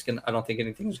think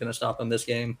anything's going to stop him this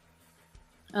game.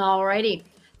 All righty.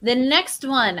 The next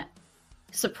one,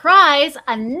 surprise,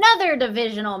 another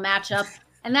divisional matchup,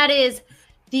 and that is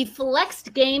the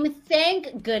flexed game.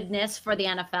 Thank goodness for the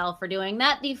NFL for doing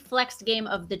that. The flexed game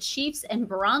of the Chiefs and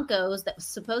Broncos that was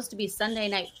supposed to be Sunday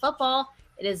Night Football.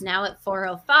 It is now at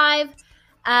 4:05.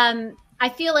 I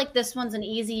feel like this one's an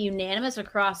easy unanimous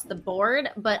across the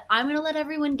board, but I'm going to let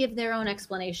everyone give their own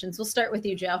explanations. We'll start with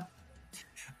you, Joe.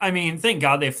 I mean, thank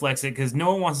God they flexed it because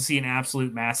no one wants to see an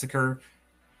absolute massacre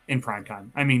in primetime.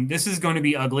 I mean, this is going to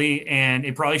be ugly, and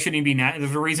it probably shouldn't be.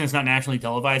 There's a reason it's not nationally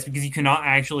televised because you cannot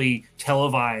actually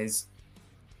televise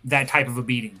that type of a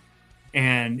beating.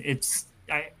 And it's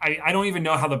I don't even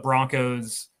know how the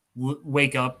Broncos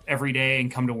wake up every day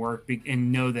and come to work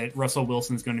and know that Russell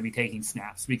Wilson is going to be taking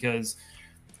snaps, because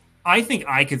I think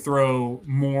I could throw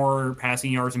more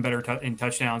passing yards and better and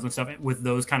touchdowns and stuff with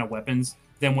those kind of weapons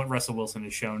than what Russell Wilson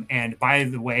has shown. And by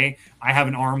the way, I have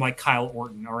an arm like Kyle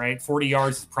Orton, all right? 40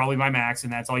 yards is probably my max,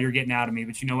 and that's all you're getting out of me.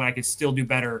 But you know what? I could still do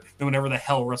better than whatever the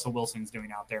hell Russell Wilson is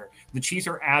doing out there. The Chiefs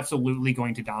are absolutely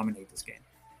going to dominate this game.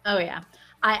 Oh, yeah.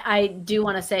 I do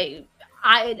want to say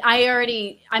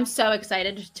I'm so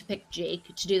excited to pick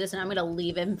Jake to do this, and I'm going to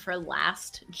leave him for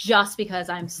last just because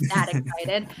I'm that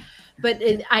excited. But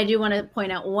I do want to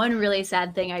point out one really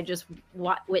sad thing I just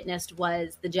witnessed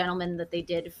was the gentleman that they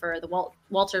did for the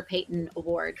Walter Payton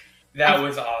Award. That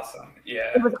was awesome.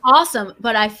 Yeah. It was awesome,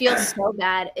 but I feel so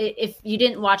bad. If you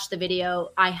didn't watch the video,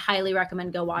 I highly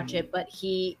recommend go watch it. But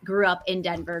he grew up in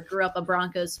Denver, grew up a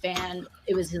Broncos fan.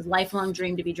 It was his lifelong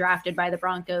dream to be drafted by the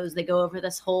Broncos. They go over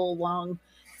this whole long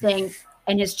thing,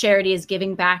 and his charity is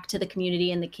giving back to the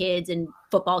community and the kids and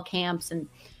football camps, and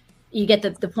you get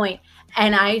the point.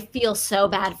 And I feel so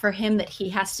bad for him that he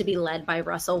has to be led by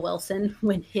Russell Wilson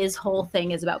when his whole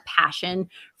thing is about passion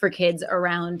for kids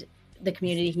around the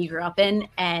community he grew up in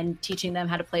and teaching them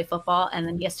how to play football. And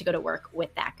then he has to go to work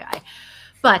with that guy.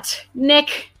 But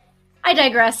Nick, I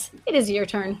digress. It is your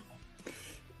turn.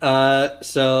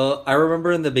 So I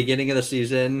remember in the beginning of the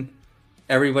season,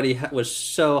 everybody was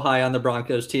so high on the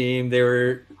Broncos team. They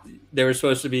were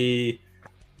supposed to be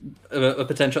a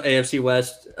potential AFC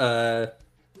West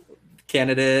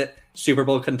candidate, Super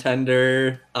Bowl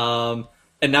contender. And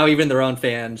now even their own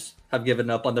fans have given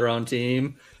up on their own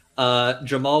team.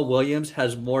 Jamal Williams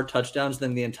has more touchdowns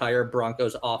than the entire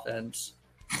Broncos offense.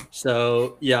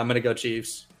 So, yeah, I'm going to go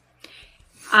Chiefs.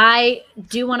 I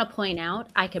do want to point out,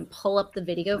 I can pull up the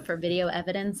video for video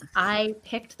evidence. I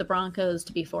picked the Broncos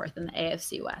to be fourth in the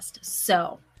AFC West.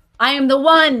 So I am the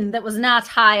one that was not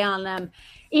high on them.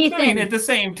 Ethan. I mean, at the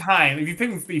same time, if you pick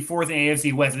him to be fourth in the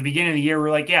AFC West, at the beginning of the year, we're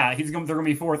like, yeah, they're going to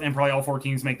be fourth, and probably all 4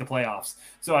 teams make the playoffs.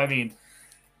 So, I mean,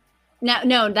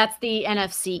 No, that's the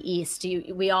NFC East.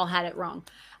 We all had it wrong.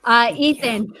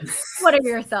 Ethan, what are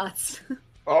your thoughts?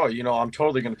 Oh, I'm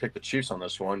totally going to pick the Chiefs on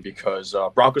this one because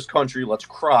Broncos country, let's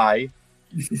cry.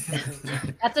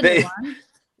 That's a new one.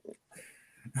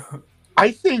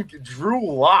 I think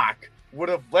Drew Lock would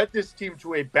have led this team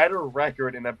to a better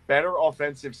record and a better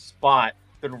offensive spot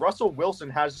than Russell Wilson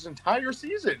has this entire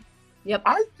season. Yep.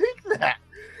 I think that.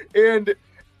 And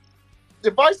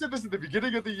if I said this at the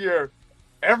beginning of the year,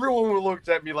 everyone would have looked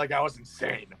at me like I was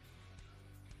insane.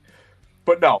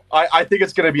 But no, I think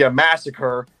it's going to be a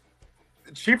massacre.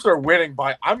 The Chiefs are winning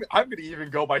by, I'm going to even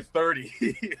go by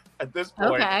 30 at this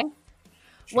point. Okay.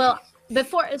 Well,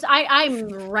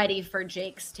 I'm ready for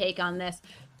Jake's take on this,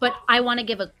 but I want to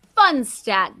give a fun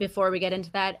stat before we get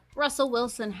into that. Russell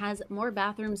Wilson has more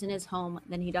bathrooms in his home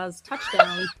than he does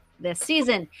touchdowns this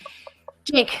season.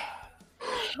 Jake,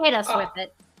 hit us with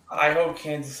it. I hope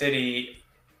Kansas City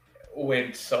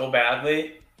wins so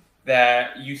badly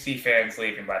that you see fans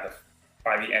leaving by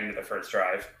the end of the first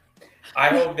drive. I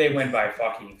hope they win by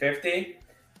fucking 50.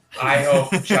 I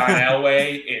hope John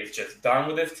Elway is just done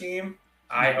with this team.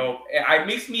 I hope it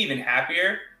makes me even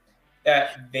happier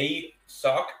that they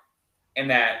suck and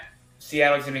that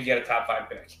Seattle's going to get a top 5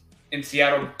 pick. And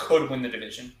Seattle could win the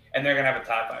division, and they're going to have a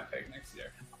top 5 pick next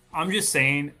year. I'm just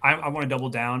saying, I want to double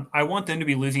down. I want them to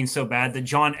be losing so bad that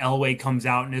John Elway comes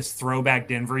out in his throwback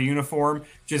Denver uniform,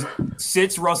 just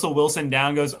sits Russell Wilson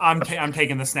down, goes, I'm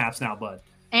taking the snaps now, bud.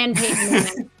 And Peyton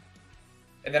Manning.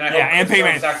 And then and Peyton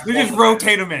Manning. They just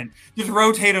rotate him in. Just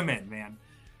rotate him in, man.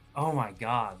 Oh, my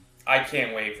God. I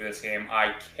can't wait for this game.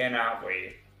 I cannot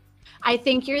wait. I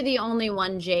think you're the only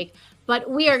one, Jake. But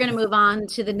we are going to move on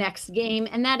to the next game,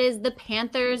 and that is the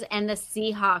Panthers and the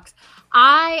Seahawks.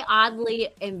 I oddly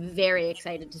am very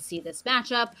excited to see this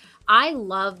matchup. I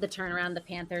love the turnaround the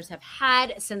Panthers have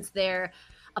had since their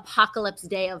apocalypse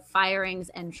day of firings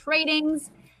and tradings.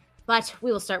 But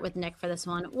we will start with Nick for this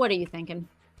one. What are you thinking?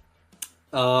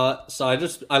 So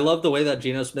I love the way that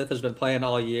Geno Smith has been playing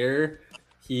all year.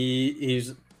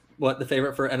 He's the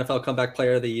favorite for NFL Comeback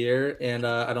Player of the Year, and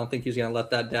I don't think he's going to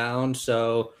let that down.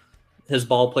 So his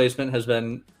ball placement has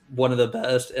been one of the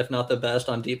best, if not the best,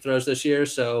 on deep throws this year.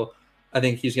 So I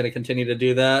think he's going to continue to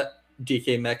do that.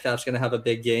 DK Metcalf's going to have a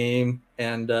big game,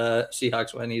 and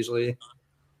Seahawks win easily.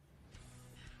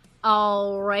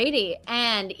 All righty.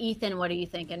 And Ethan, what are you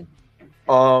thinking?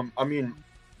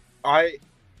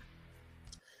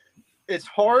 It's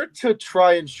hard to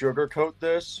try and sugarcoat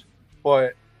this,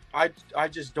 but I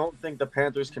just don't think the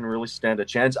Panthers can really stand a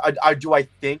chance. I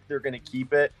think they're going to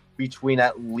keep it between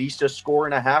at least a score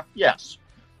and a half. Yes.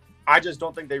 I just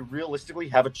don't think they realistically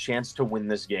have a chance to win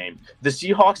this game. The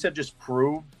Seahawks have just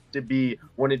proved to be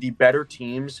one of the better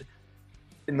teams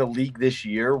in the league this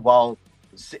year, while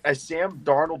a Sam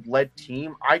Darnold-led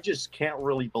team, I just can't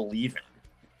really believe it.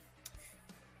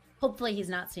 Hopefully he's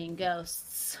not seeing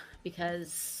ghosts,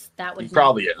 because that would... He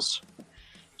probably is.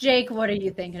 Jake, what are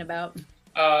you thinking about?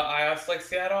 I also like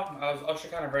Seattle. I was actually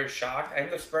kind of very shocked. I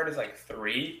think the spread is like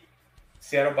 3.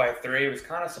 Seattle by 3. I was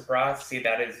kind of surprised to see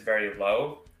that is very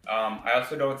low. I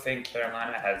also don't think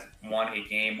Carolina has won a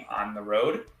game on the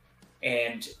road,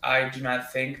 and I do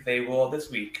not think they will this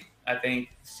week. I think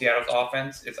Seattle's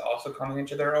offense is also coming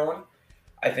into their own.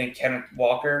 I think Kenneth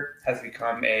Walker has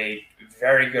become a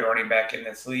very good running back in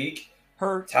this league.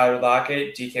 Tyler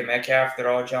Lockett, DK Metcalf, they're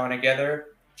all gelling together.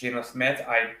 Geno Smith.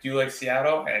 I do like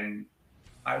Seattle, and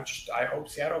I hope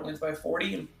Seattle wins by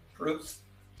 40 and proves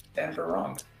Denver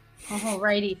wrong. All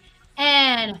righty.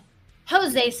 And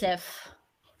Jose Sif.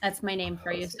 That's my name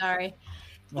for you. Sorry.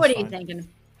 What are you thinking?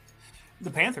 The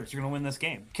Panthers are going to win this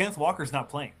game. Kenneth Walker's not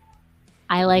playing.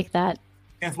 I like that.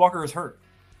 Kenneth Walker is hurt.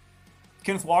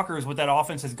 Kenneth Walker is what that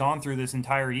offense has gone through this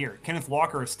entire year. Kenneth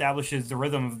Walker establishes the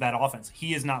rhythm of that offense.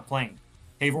 He is not playing.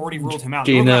 They've already ruled him out.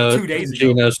 2 days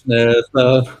ago. Geno Smith.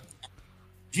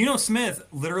 Geno Smith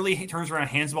literally turns around,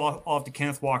 hands the ball off to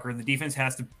Kenneth Walker. The defense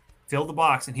has to fill the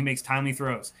box, and he makes timely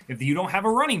throws. If you don't have a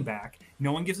running back,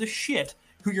 no one gives a shit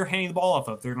who you're handing the ball off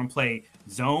of. They're going to play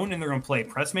zone, and they're going to play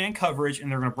press man coverage,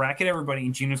 and they're going to bracket everybody,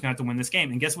 and Geno's going to have to win this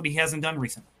game. And guess what he hasn't done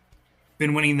recently?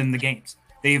 Been winning them the games.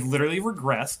 They've literally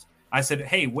regressed. I said,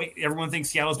 hey, wait, everyone thinks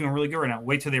Seattle's doing really good right now.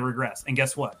 Wait till they regress. And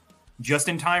guess what? Just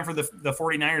in time for the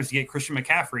 49ers to get Christian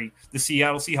McCaffrey, the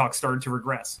Seattle Seahawks started to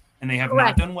regress. And they have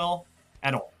not done well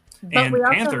at all. But and we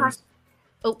also Panthers.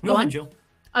 go on, on, Jill.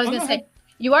 I was going to say,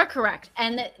 you are correct.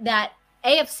 And that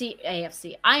AFC,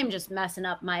 I am just messing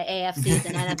up my AFCs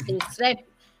and NFCs today.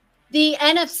 The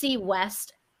NFC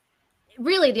West,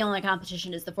 really the only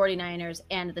competition is the 49ers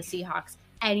and the Seahawks.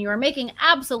 And you are making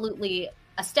absolutely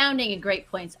astounding and great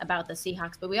points about the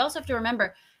Seahawks. But we also have to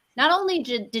remember not only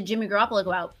did Jimmy Garoppolo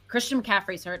go out, Christian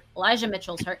McCaffrey's hurt, Elijah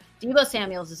Mitchell's hurt, Deebo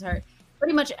Samuels is hurt.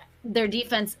 Pretty much their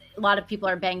defense, a lot of people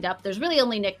are banged up. There's really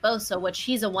only Nick Bosa, which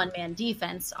he's a one-man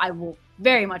defense. I will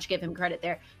very much give him credit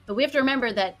there. But we have to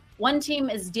remember that one team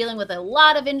is dealing with a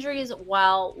lot of injuries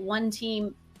while one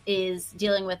team is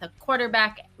dealing with a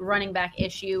quarterback, running back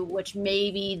issue, which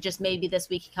maybe, just maybe this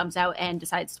week he comes out and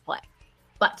decides to play.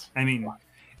 But I mean,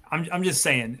 I'm just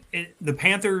saying, the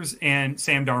Panthers and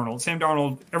Sam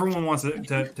Darnold, everyone wants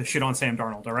to shit on Sam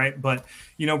Darnold, all right? But,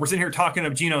 we're sitting here talking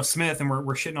of Geno Smith and we're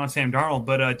shitting on Sam Darnold,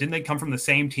 but didn't they come from the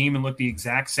same team and look the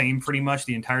exact same pretty much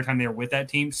the entire time they were with that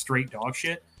team? Straight dog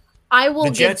shit.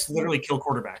 The Jets literally kill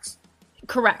quarterbacks.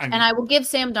 Correct. And I will give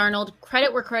Sam Darnold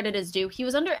credit where credit is due. He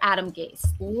was under Adam Gase.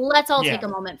 Let's all take a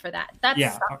moment for that.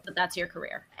 That's your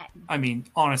career. I mean,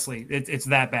 honestly, it's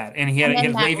that bad. And he had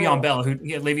Le'Veon Bell,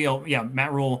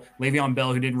 Matt Rule, Le'Veon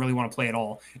Bell, who didn't really want to play at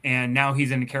all. And now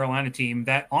he's in the Carolina team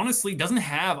that honestly doesn't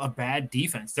have a bad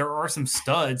defense. There are some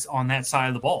studs on that side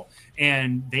of the ball.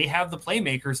 And they have the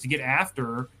playmakers to get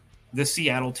after the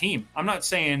Seattle team. I'm not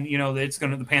saying,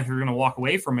 that the Panthers are going to walk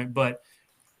away from it, but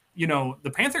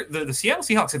the Seattle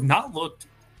Seahawks have not looked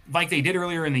like they did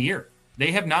earlier in the year.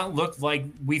 They have not looked like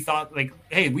we thought they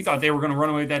were going to run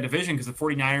away with that division because the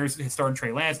 49ers had started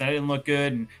Trey Lance. That didn't look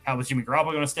good. And how was Jimmy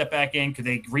Garoppolo going to step back in? Could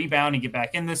they rebound and get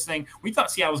back in this thing? We thought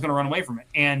Seattle was going to run away from it.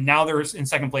 And now they're in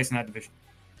second place in that division.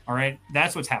 All right.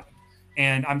 That's what's happened.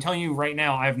 And I'm telling you right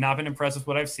now, I have not been impressed with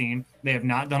what I've seen. They have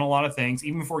not done a lot of things.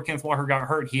 Even before Kenneth Walker got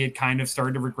hurt, he had kind of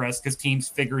started to regress because teams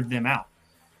figured them out.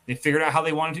 They figured out how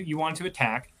you wanted to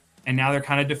attack. And now they're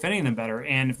kind of defending them better.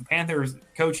 And if the Panthers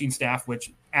coaching staff,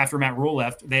 which after Matt Rule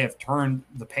left, they have turned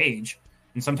the page,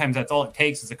 and sometimes that's all it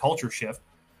takes is a culture shift,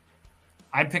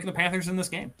 I'd pick the Panthers in this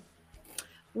game.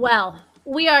 Well,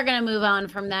 we are going to move on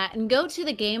from that and go to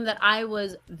the game that I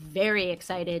was very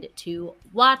excited to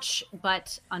watch,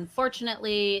 but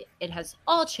unfortunately it has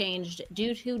all changed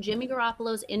due to Jimmy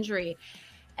Garoppolo's injury.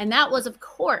 And that was, of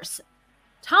course,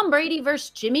 Tom Brady versus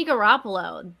Jimmy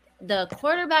Garoppolo. The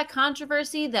quarterback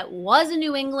controversy that was in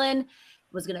New England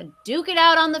was going to duke it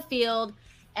out on the field,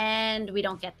 and we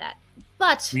don't get that.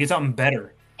 But we get something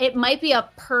better. It might be a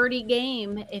purdy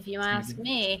game, if you ask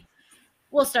me.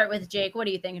 We'll start with Jake. What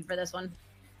are you thinking for this one?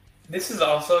 This is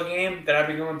also a game that I've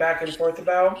been going back and forth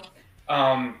about.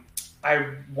 I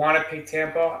want to pick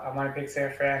Tampa. I want to pick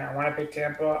San Fran. I want to pick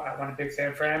Tampa. I want to pick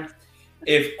San Fran.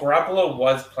 If Garoppolo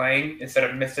was playing instead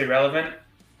of Mr. Irrelevant,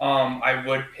 I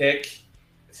would pick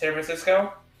San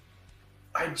Francisco.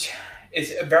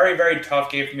 It's a very, very tough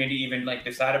game for me to even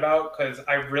decide about because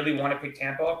I really want to pick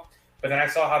Tampa, but then I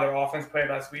saw how their offense played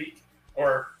last week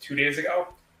or 2 days ago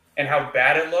and how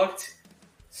bad it looked.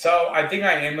 So I think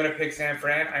I am going to pick San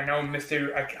Fran. I know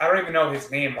I don't even know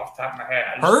his name off the top of my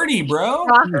head. Purdy, bro.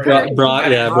 Brock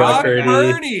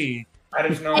Purdy. I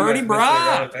just know Purdy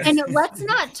Brock. And let's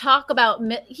not talk about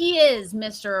he is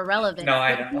Mr. Irrelevant. No,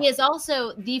 I know. He is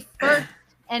also the first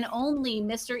and only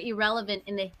Mr. Irrelevant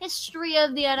in the history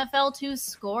of the NFL to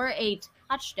score a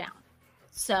touchdown.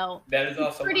 So that is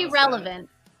also pretty relevant.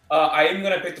 I am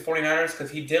going to pick the 49ers because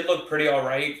he did look pretty all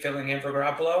right filling in for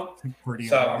Garoppolo.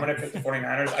 I'm going to pick the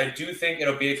 49ers. I do think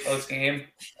it'll be a close game,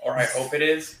 or I hope it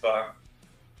is. But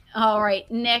all right,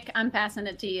 Nick, I'm passing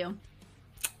it to you.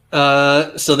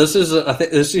 So I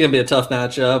think this is going to be a tough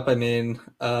matchup. I mean,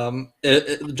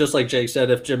 just like Jake said,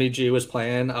 if Jimmy G was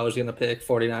playing, I was going to pick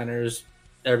 49ers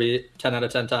every 10 out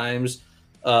of 10 times.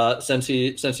 Since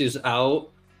he's out,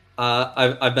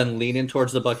 I've been leaning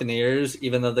towards the Buccaneers,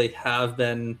 even though they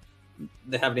haven't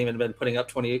even been putting up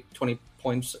 20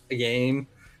 points a game.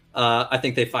 I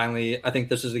think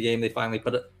this is the game they finally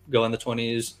go in the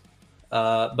 20s.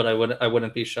 But I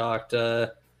wouldn't be shocked.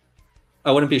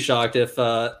 I wouldn't be shocked if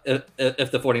the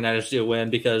 49ers do win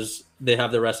because they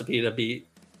have the recipe to beat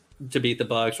the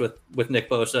Bucs with Nick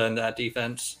Bosa and that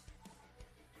defense.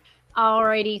 All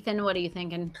right, Ethan, what are you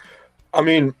thinking? I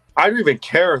mean, I don't even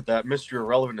care that Mr.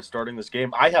 Irrelevant is starting this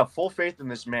game. I have full faith in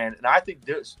this man, and I think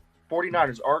this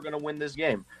 49ers are going to win this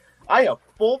game. I have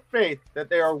full faith that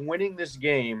they are winning this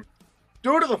game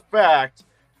due to the fact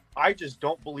I just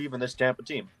don't believe in this Tampa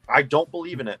team. I don't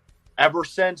believe in it. Ever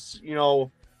since,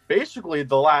 basically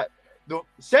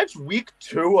since week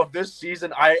 2 of this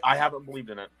season, I haven't believed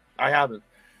in it. I haven't.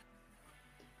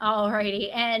 All righty.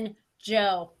 And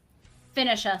Joe,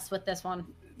 finish us with this one.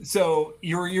 So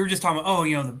you're just talking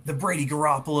about, the Brady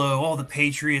Garoppolo, all the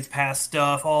Patriots past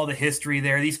stuff, all the history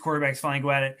there. These quarterbacks finally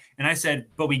go at it. And I said,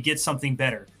 but we get something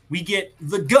better. We get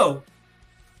the GOAT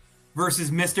versus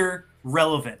Mr.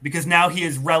 Relevant, because now he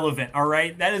is relevant, all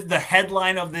right? That is the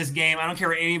headline of this game. I don't care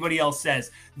what anybody else says.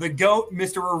 The GOAT,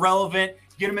 Mr. Irrelevant,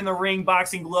 get them in the ring,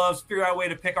 boxing gloves, figure out a way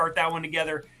to pick art that one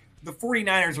together. The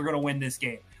 49ers are going to win this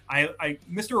game.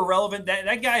 Mr. Irrelevant,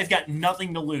 that guy has got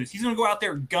nothing to lose. He's going to go out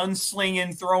there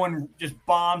gunslinging, throwing just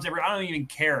bombs everywhere. I don't even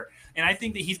care. And I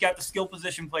think that he's got the skill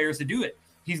position players to do it.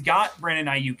 He's got Brandon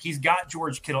Ayuk. He's got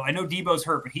George Kittle. I know Debo's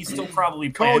hurt, but he's still probably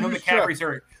playing. I know McCaffrey's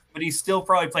hurt, but he's still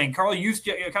probably playing. Kyle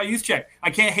Juszczyk. I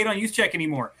can't hate on Juszczyk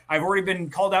anymore. I've already been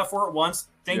called out for it once.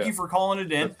 Thank you for calling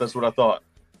it in. That's what I thought.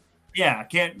 Yeah,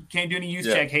 can't do any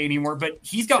Juszczyk hate anymore, but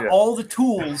he's got all the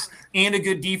tools and a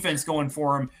good defense going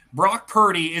for him. Brock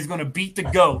Purdy is going to beat the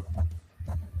GOAT,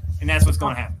 and that's what's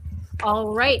going to happen.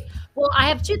 All right. Well, I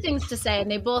have two things to say,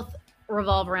 and they both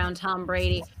revolve around Tom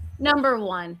Brady. Number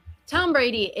one, Tom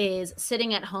Brady is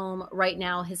sitting at home right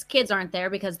now. His kids aren't there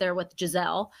because they're with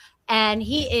Giselle, and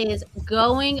he is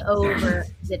going over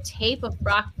the tape of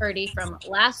Brock Purdy from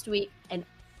last week and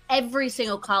every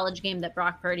single college game that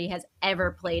Brock Purdy has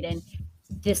ever played in.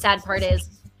 The sad part is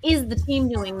the team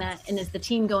doing that? And is the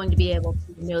team going to be able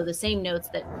to know the same notes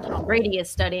that Tom Brady is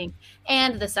studying?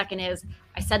 And the second is,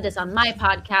 I said this on my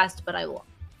podcast, but I will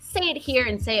say it here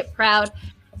and say it proud.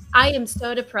 I am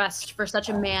so depressed for such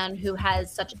a man who has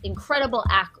such incredible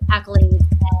accolades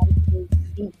and is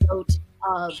the GOAT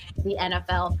of the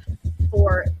NFL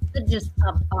for the just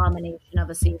abomination of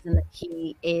a season that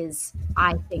he is,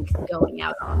 I think, going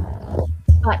out on.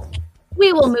 But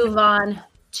we will move on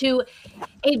to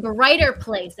a brighter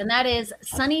place, and that is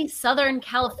sunny Southern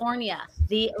California.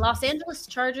 The Los Angeles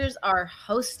Chargers are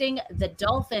hosting the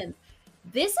Dolphins.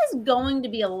 This is going to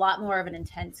be a lot more of an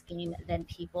intense game than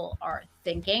people are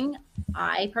thinking,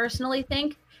 I personally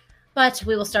think. But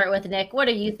we will start with Nick. What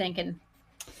are you thinking?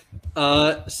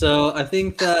 So I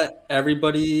think that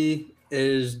everybody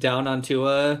is down on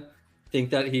Tua.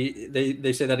 Think that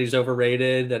they say that he's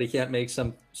overrated, that he can't make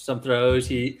some throws.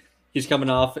 He's coming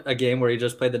off a game where he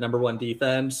just played the number one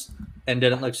defense and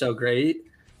didn't look so great.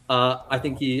 I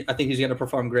think he's going to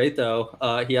perform great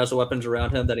though. He has the weapons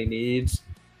around him that he needs,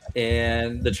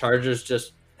 and the Chargers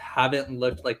just haven't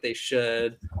looked like they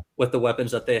should with the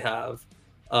weapons that they have.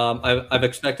 I've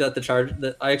expected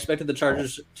I expected the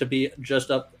Chargers to be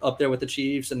just up there with the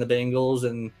Chiefs and the Bengals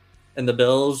and the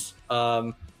Bills.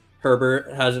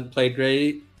 Herbert hasn't played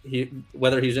great.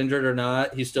 Whether he's injured or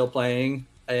not, he's still playing,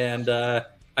 and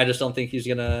I just don't think he's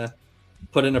gonna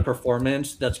put in a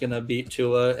performance that's gonna beat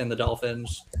Tua and the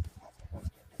Dolphins.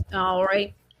 All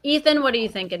right, Ethan, what are you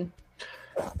thinking?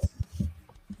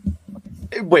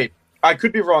 Wait, I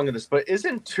could be wrong in this, but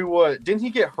isn't Tua? Didn't he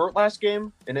get hurt last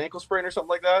game, an ankle sprain or something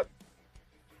like that?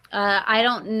 I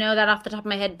don't know that off the top of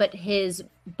my head, but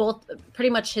pretty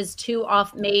much his two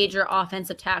major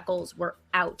offensive tackles were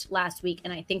out last week,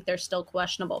 and I think they're still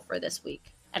questionable for this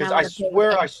week. Because I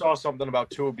swear I saw something about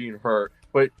Tua being hurt,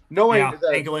 but knowing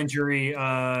that ankle injury,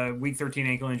 week 13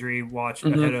 ankle injury, watched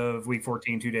ahead of week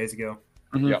 14 2 days ago.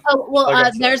 Yeah. Oh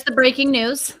well, there's the breaking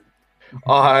news.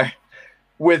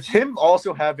 With him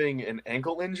also having an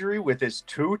ankle injury with his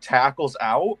two tackles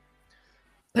out,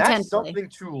 that's something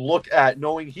to look at,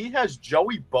 knowing he has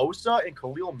Joey Bosa and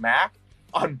Khalil Mack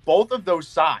on both of those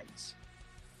sides.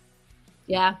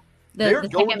 Yeah. They're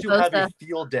going to have a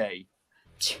field day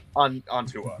on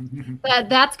Tua.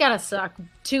 That's got to suck.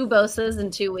 2 Bosas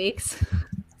in 2 weeks.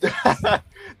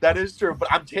 That is true, but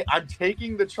I'm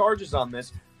taking the Chargers on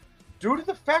this due to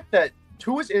the fact that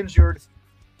Tua's injured,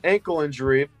 ankle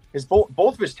injury.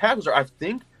 Both of his tackles are. I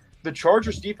think the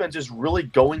Chargers defense is really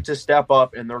going to step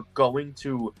up, and they're going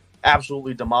to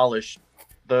absolutely demolish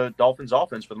the Dolphins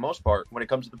offense for the most part when it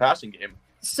comes to the passing game.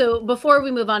 So before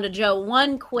we move on to Joe,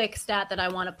 one quick stat that I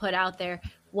want to put out there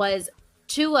was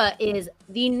Tua is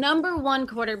the number 1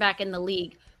 quarterback in the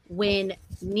league when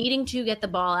needing to get the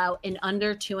ball out in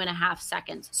under 2.5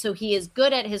 seconds. So he is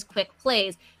good at his quick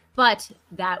plays, but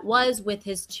that was with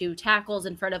his 2 tackles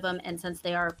in front of him. And since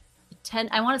they are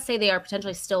I want to say they are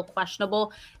potentially still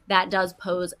questionable, that does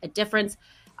pose a difference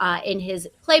in his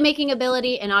playmaking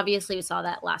ability. And obviously we saw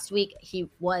that last week. He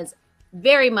was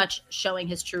very much showing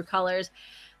his true colors.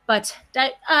 But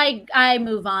I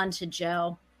move on to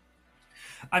Joe.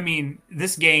 I mean,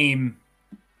 this game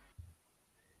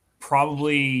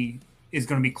probably is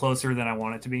going to be closer than I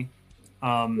want it to be.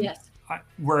 Yes.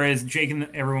 Whereas Jake and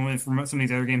everyone from some of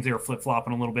these other games, they were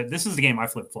flip-flopping a little bit. This is the game I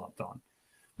flip-flopped on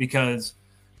because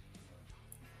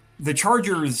the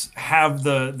Chargers have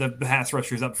the pass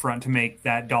rushers up front to make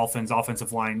that Dolphins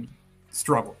offensive line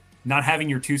struggle. Not having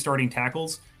your 2 starting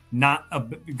tackles, not a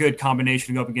good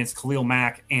combination to go up against Khalil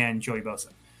Mack and Joey Bosa.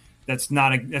 That's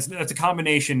a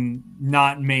combination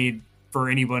not made for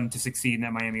anyone to succeed in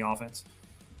that Miami offense.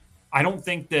 I don't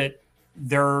think that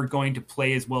they're going to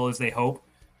play as well as they hope.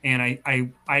 and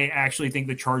I actually think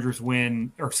the Chargers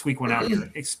win or squeak one out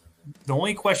here. The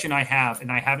only question I have,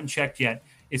 and I haven't checked yet,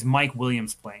 is Mike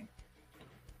Williams playing?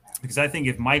 Because I think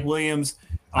if Mike Williams,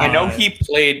 I know he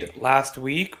played last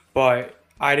week, but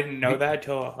I didn't know that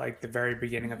till like the very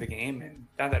beginning of the game, and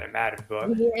not that it mattered,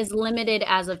 but He is limited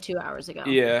as of 2 hours ago.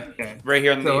 yeah, Okay. right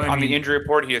here on So, the injury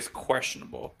report, he is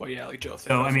questionable. But yeah, like Joe said.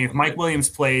 So, I mean, if Mike Williams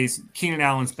plays, Keenan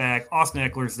Allen's back, Austin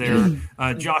Eckler's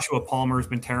there, Joshua Palmer's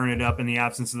been tearing it up in the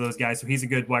absence of those guys, so he's a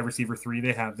good wide receiver 3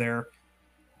 they have there.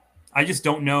 I just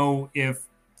don't know if,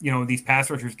 these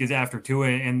pass rushers get after Tua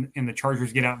and the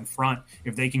Chargers get out in front,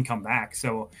 if they can come back.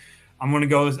 So I'm going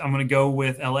to go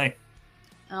with LA.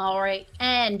 All right.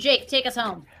 And Jake, take us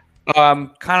home.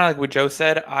 Kind of like what Joe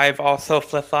said, I've also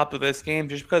flip-flopped with this game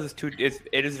just because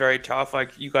it is very tough.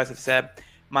 Like you guys have said,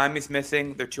 Miami's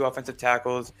missing their 2 offensive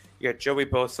tackles. You got Joey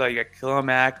Bosa, you got Khalil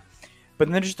Mack. But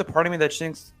then there's just a part of me that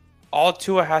thinks all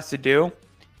Tua has to do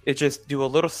is just do a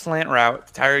little slant route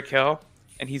to Tyreek Hill,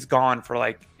 and he's gone for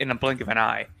like in a blink of an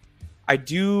eye. I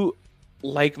do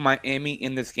like Miami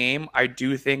in this game. I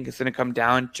do think it's going to come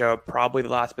down to probably the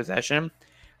last possession.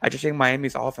 I just think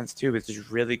Miami's offense, too, is just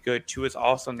really good. Tua is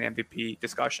also in the MVP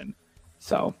discussion.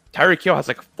 So Tyreek Hill has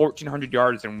like 1,400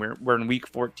 yards, and we're in week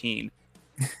 14.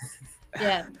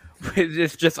 Yeah.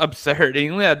 It's just absurd.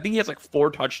 And I think he has like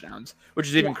 4 touchdowns, which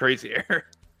is even crazier.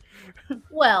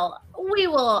 Well, we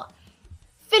will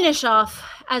finish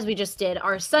off, as we just did,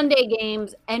 our Sunday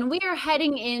games, and we are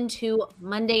heading into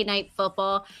Monday Night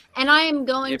Football. And I am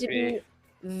going to be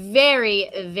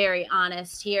very, very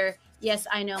honest here. Yes,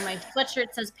 I know my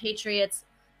sweatshirt says Patriots,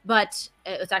 but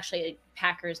it's actually a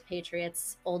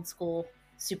Packers-Patriots old school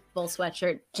Super Bowl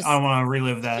sweatshirt. Just I want to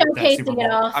relive that Super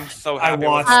Bowl. I'm so happy. I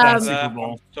watched that Super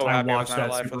Bowl. So I happy watched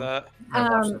that for that. I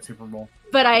watched that Super Bowl.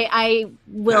 But I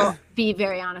will be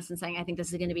very honest in saying I think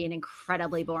this is going to be an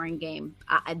incredibly boring game.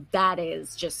 That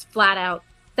is just flat out.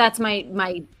 That's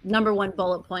my number one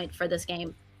bullet point for this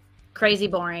game. Crazy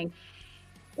boring.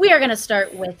 We are going to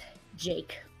start with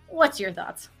Jake. What's your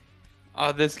thoughts?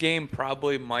 This game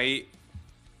probably might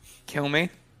kill me.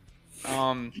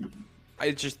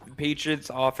 It's just the Patriots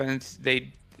offense.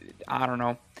 I don't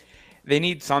know. They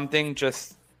need something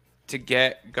just to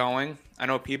get going. I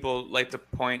know people like to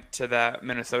point to that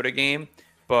Minnesota game,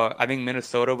 but I think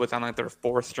Minnesota was on like their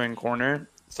 4th string corner.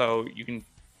 So you can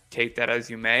take that as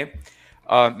you may.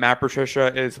 Matt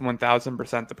Patricia is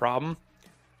 1,000% the problem.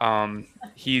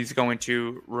 He's going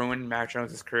to ruin Mac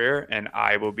Jones' career, and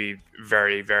I will be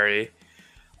very, very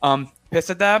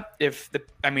pissed at that.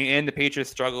 And the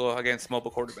Patriots struggle against mobile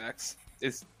quarterbacks.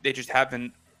 They just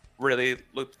haven't really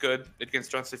looked good against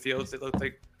Justin Fields. They looked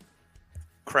like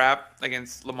crap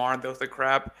against Lamar. They looked like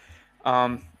crap.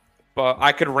 But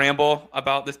I could ramble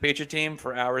about this Patriot team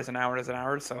for hours and hours and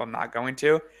hours, so I'm not going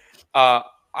to.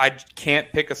 I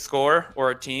can't pick a score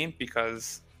or a team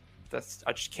because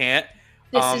I just can't.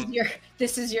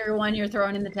 This is your one you're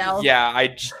throwing in the towel. Yeah,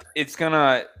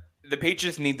 the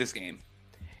Patriots need this game.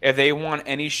 If they want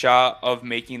any shot of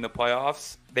making the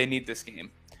playoffs, they need this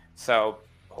game. So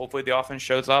hopefully the offense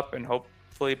shows up, and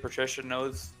hopefully Patricia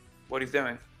knows what he's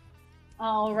doing.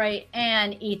 All right,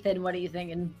 and Ethan, what are you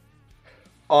thinking?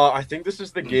 I think this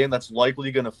is the game that's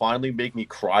likely going to finally make me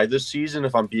cry this season,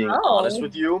 if I'm being honest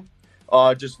with you.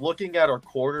 Just looking at our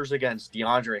quarters against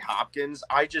DeAndre Hopkins,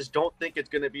 I just don't think it's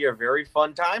going to be a very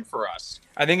fun time for us.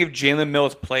 I think if Jalen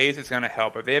Mills plays, it's going to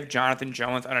help. If they have Jonathan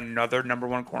Jones on another number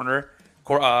 1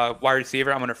 wide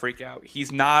receiver, I'm going to freak out.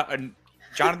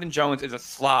 Jonathan Jones is a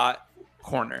slot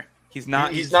corner. He's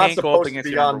not supposed to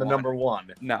be on the number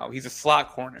 1. No, he's a slot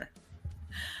corner.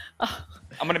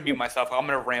 I'm going to mute myself. I'm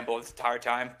going to ramble this entire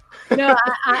time. No,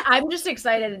 I'm just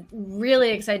excited,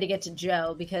 really excited to get to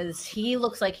Joe because he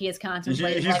looks like he is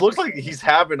contemplating. He looks like he's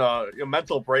having a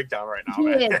mental breakdown right now.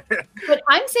 Man. But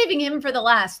I'm saving him for the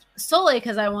last solely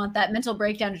because I want that mental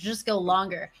breakdown to just go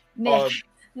longer. Nick.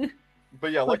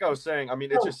 But yeah, like I was saying, I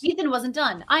mean, it's just Ethan wasn't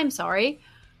done. I'm sorry.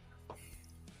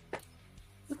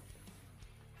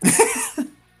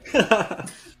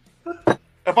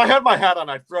 If I had my hat on,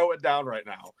 I'd throw it down right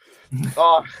now.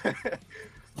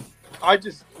 I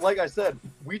just, like I said,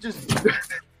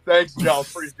 thanks, Joe,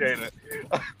 appreciate it.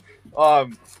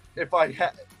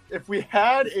 If we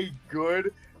had a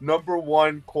good number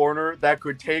 1 corner that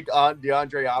could take on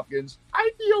DeAndre Hopkins,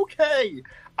 I'd be okay.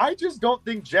 I just don't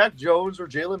think Jack Jones or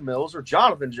Jalen Mills or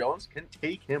Jonathan Jones can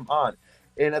take him on.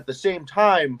 And at the same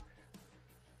time,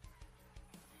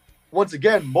 once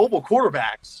again, mobile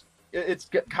quarterbacks. It's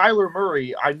Kyler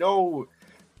Murray. I know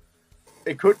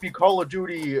it could be Call of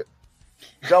Duty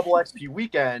double XP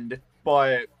weekend,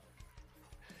 but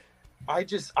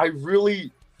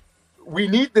we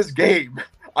need this game.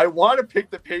 I want to pick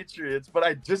the Patriots, but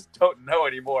I just don't know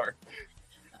anymore.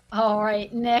 All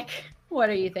right, Nick, what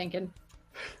are you thinking?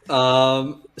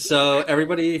 So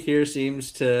everybody here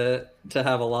seems to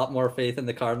have a lot more faith in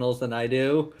the Cardinals than I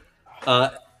do.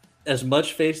 As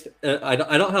much faith, I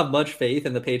don't have much faith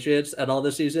in the Patriots at all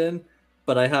this season,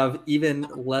 but I have even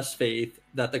less faith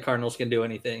that the Cardinals can do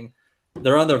anything.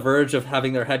 They're on the verge of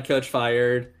having their head coach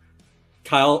fired.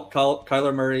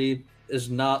 Kyler Murray is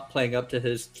not playing up to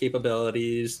his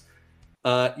capabilities.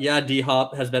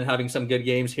 D-Hop has been having some good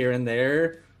games here and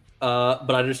there,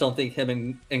 but I just don't think him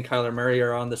and Kyler Murray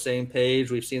are on the same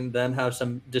page. We've seen them have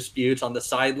some disputes on the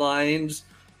sidelines,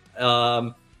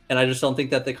 and I just don't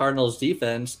think that the Cardinals'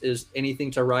 defense is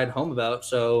anything to ride home about.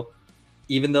 So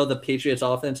even though the Patriots'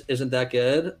 offense isn't that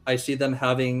good, I see them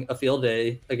having a field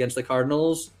day against the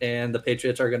Cardinals, and the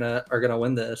Patriots are gonna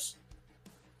win this.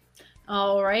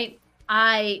 All right.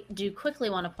 I do quickly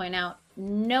want to point out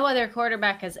no other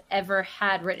quarterback has ever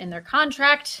had written in their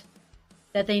contract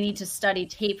that they need to study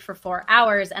tape for 4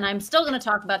 hours. And I'm still going to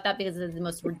talk about that because it's the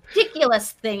most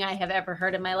ridiculous thing I have ever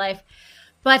heard in my life.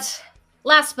 But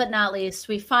last but not least,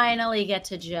 we finally get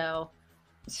to Joe.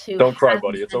 Don't cry,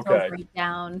 buddy. It's okay.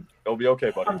 Down. It'll be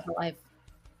okay, buddy.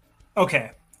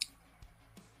 Okay.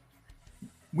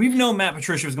 We've known Matt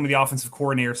Patricia was going to be the offensive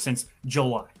coordinator since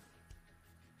July,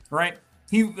 right?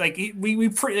 They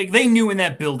knew in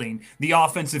that building the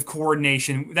offensive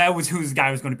coordination, that was who this guy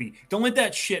was going to be. Don't let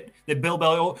that shit that Bill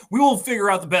Belichick, we will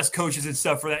figure out the best coaches and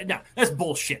stuff for that. No, that's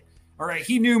bullshit. All right,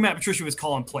 he knew Matt Patricia was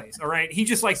calling plays. All right, he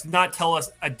just likes to not tell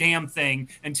us a damn thing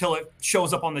until it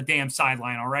shows up on the damn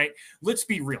sideline. All right, let's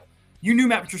be real. You knew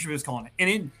Matt Patricia was calling it,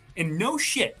 and in no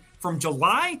shit from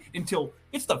July until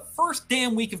it's the first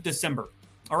damn week of December.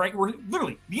 All right, we're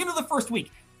literally the end of the first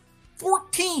week.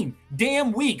 14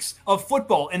 damn weeks of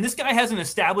football, and this guy hasn't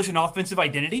established an offensive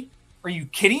identity? Are you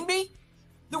kidding me?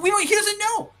 He doesn't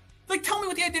know. Like, tell me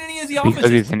what the identity is. The offense. Because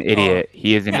he's an idiot.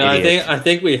 He is an idiot. I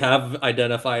think we have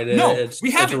identified it. No, we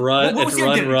haven't.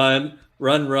 Run,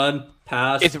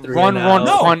 pass. It's run.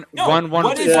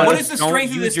 What is the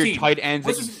strength of this team? Don't use your tight ends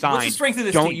that you signed. What's the strength of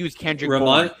this Don't team? use Kendrick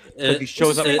Bourne because he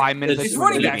shows up 5 minutes. It's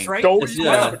running backs, right?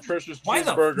 Why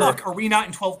the fuck are we not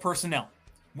in 12 personnel?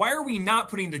 Why are we not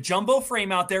putting the jumbo frame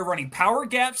out there, running power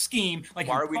gap scheme like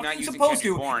why you're are we not using supposed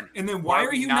Kendrick to? Bourne? And then why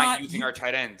are you not using our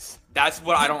tight ends? That's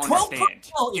what I don't 12 understand.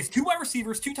 personnel is 2 wide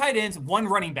receivers, 2 tight ends, 1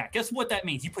 running back. Guess what that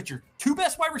means? You put your 2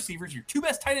 best wide receivers, your 2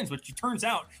 best tight ends, which it turns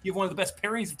out you have one of the best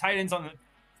pairings of tight ends on the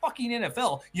fucking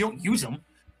NFL. You don't use them,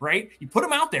 right? You put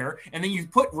them out there, and then you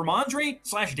put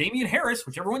Ramondre/Damian Harris,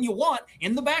 whichever one you want,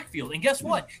 in the backfield. And guess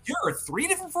what? There are 3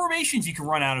 different formations you can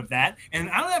run out of that. And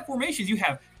out of that formations, you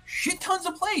have shit tons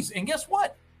of plays. And guess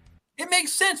what? It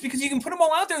makes sense because you can put them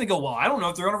all out there and they go, well, I don't know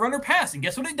if they're going to run or pass. And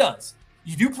guess what it does?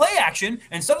 You do play action,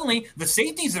 and suddenly the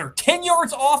safeties that are 10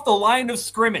 yards off the line of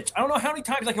scrimmage. I don't know how many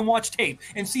times I can watch tape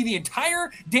and see the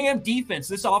entire damn defense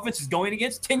this offense is going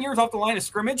against 10 yards off the line of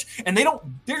scrimmage, and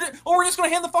we're just going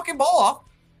to hand the fucking ball off.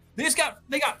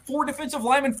 They got 4 defensive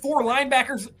linemen, 4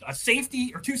 linebackers, a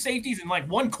safety or 2 safeties, and like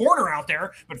 1 corner out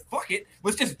there. But fuck it,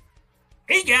 let's just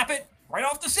A-gap it right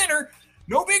off the center.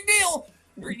 No big deal.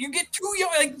 You get 2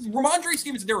 like Ramondre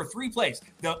Stevenson. There were 3 plays.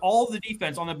 All of the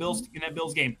defense on the Bills in that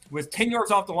Bills game was 10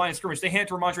 yards off the line of scrimmage. They handed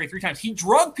to Ramondre 3 times. He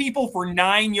drugged people for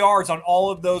 9 yards on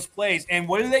all of those plays. And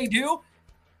what do?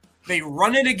 They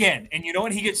run it again. And you know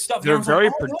what? He gets stuffed. They're very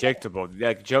predictable.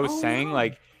 Like Joe's saying,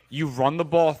 like you run the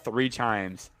ball 3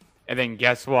 times. And then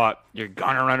guess what? You're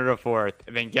gonna run it a 4th.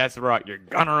 And then guess what? You're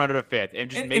gonna run it a 5th. It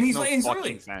just makes no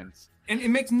fucking sense. And it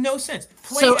makes no sense.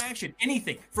 Play action,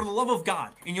 anything, for the love of God.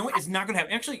 And you know what? It's not going to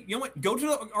happen. Actually, you know what? Go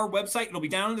to our website. It'll be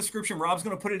down in the description. Rob's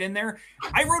going to put it in there.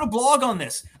 I wrote a blog on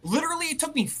this. Literally, it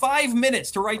took me 5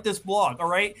 minutes to write this blog, all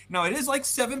right? Now, it is like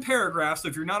 7 paragraphs, so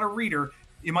if you're not a reader,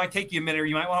 it might take you a minute or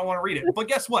you might want to read it. But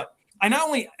guess what? I not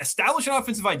only established an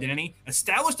offensive identity,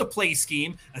 established a play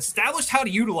scheme, established how to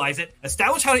utilize it,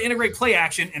 established how to integrate play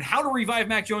action, and how to revive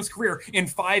Mac Jones' career in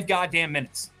 5 goddamn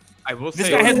minutes. I will this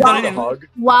say, guy hasn't done it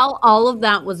while all of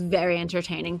that was very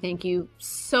entertaining, thank you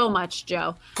so much,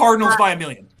 Joe. Cardinals by a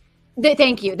million.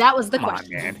 Thank you. That was the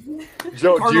question. Man.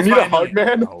 Joe, Cardinals do you need by a hug,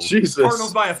 man? No. Jesus.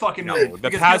 Cardinals by a fucking million. The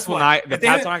Pats will not. The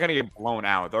Pats are not going to get blown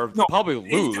out. They'll probably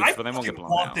lose, but they won't get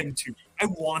blown out. I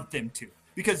want them to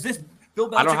because this.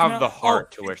 Bill Belichick I don't have the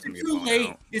heart to wish them to get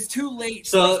blown out. It's too late for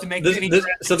So us to make this, any this,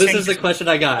 so this is the question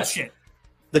I got. Bullshit.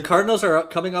 The Cardinals are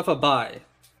coming off a bye.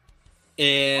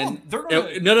 And they're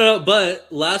gonna... no. But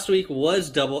last week was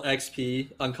double XP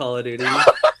on Call of Duty,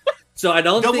 so I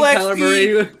don't think Kyler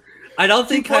Murray. I don't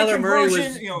think Kyler Murray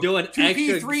was doing extra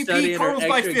 3P, studying or Cardinals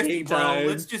by extra 50, game bro. time.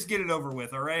 Let's just get it over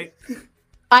with, all right?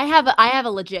 I have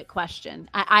a legit question.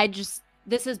 I just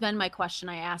this has been my question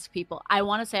I ask people. I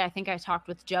want to say I think I talked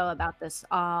with Joe about this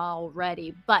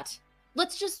already, but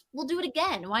we'll do it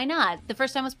again. Why not? The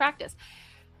first time was practice.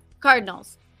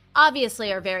 Cardinals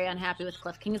obviously are very unhappy with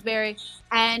Cliff Kingsbury,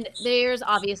 and there's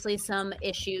obviously some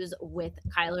issues with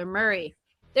Kyler Murray.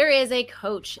 There is a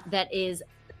coach that is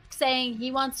saying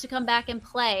he wants to come back and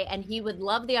play, and he would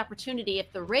love the opportunity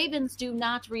if the Ravens do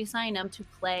not re-sign him to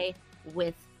play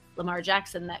with Lamar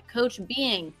Jackson. That coach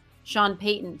being Sean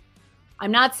Payton.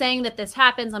 I'm not saying that this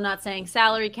happens. I'm not saying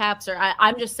salary caps, or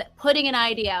I'm just putting an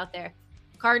idea out there.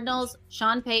 Cardinals,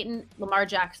 Sean Payton, Lamar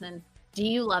Jackson. Do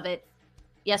you love it?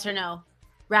 Yes or no?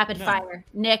 Rapid fire.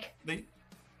 Nick?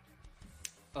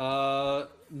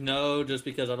 No, just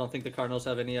because I don't think the Cardinals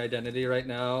have any identity right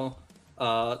now.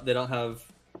 They don't have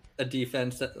a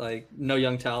defense that no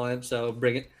young talent. So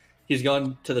he's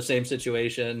going to the same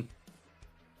situation,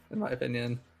 in my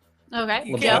opinion. Okay.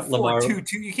 You can't afford you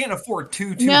can't afford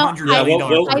 $200 million.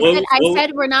 I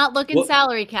said we're not looking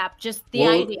salary cap, just the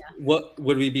idea. What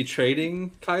would we be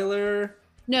trading, Kyler?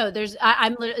 No,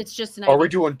 it's just an idea. Are we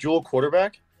doing dual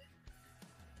quarterback?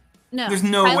 No. There's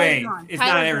no way. Gone. It's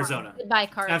Kyler's not Arizona. Goodbye,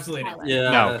 Cardinals. Absolutely not.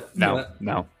 Yeah. No.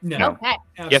 Okay.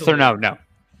 Yes or no? No.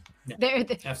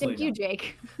 Thank you,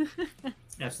 Jake.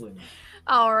 Absolutely not.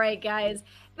 All right, guys.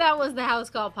 That was the House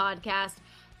Call podcast.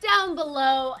 Down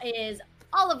below is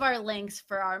all of our links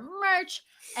for our merch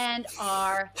and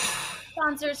our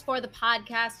sponsors for the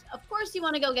podcast. Of course, you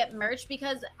want to go get merch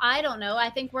because I don't know. I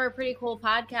think we're a pretty cool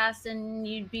podcast, and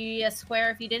you'd be a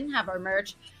square if you didn't have our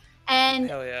merch. And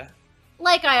Hell yeah.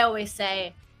 like I always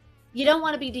say, you don't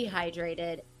want to be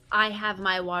dehydrated. I have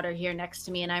my water here next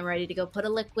to me, and I'm ready to go put a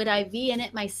liquid IV in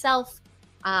it myself,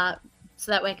 so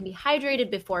that way I can be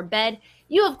hydrated before bed.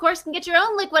 You, of course, can get your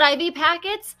own liquid IV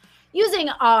packets using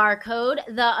our code,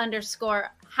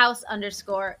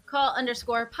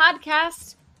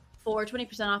 _house_call_podcast for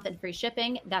 20% off and free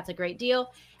shipping. That's a great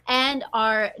deal. And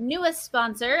our newest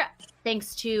sponsor,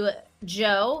 thanks to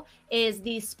Joe, is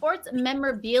the sports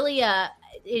memorabilia.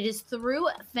 It is through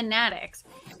Fanatics.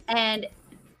 And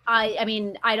I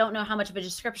mean, I don't know how much of a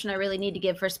description I really need to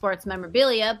give for sports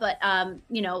memorabilia, but,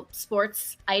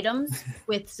 sports items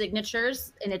with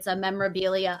signatures, and it's a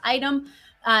memorabilia item,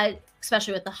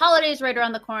 especially with the holidays right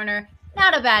around the corner.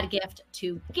 Not a bad gift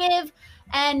to give,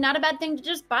 and not a bad thing to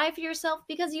just buy for yourself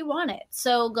because you want it.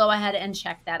 So go ahead and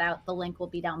check that out. The link will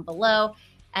be down below.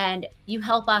 And you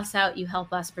help us out. You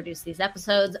help us produce these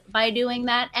episodes by doing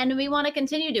that. And we want to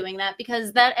continue doing that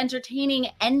because that entertaining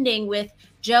ending with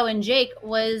Joe and Jake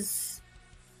was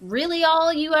really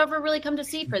all you ever really come to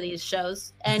see for these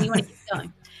shows. And you want to keep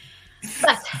going.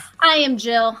 But I am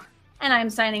Jill, and I'm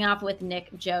signing off with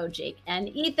Nick, Joe, Jake, and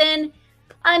Ethan.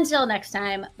 Until next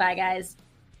time. Bye, guys.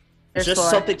 It's just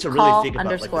something to really think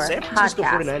about. Like the San Francisco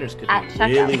 49ers could be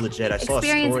really legit. I saw a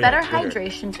story Experience better on Twitter.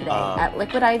 hydration today at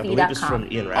liquidiv.com. From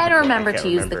Ian And remember to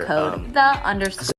use the code _.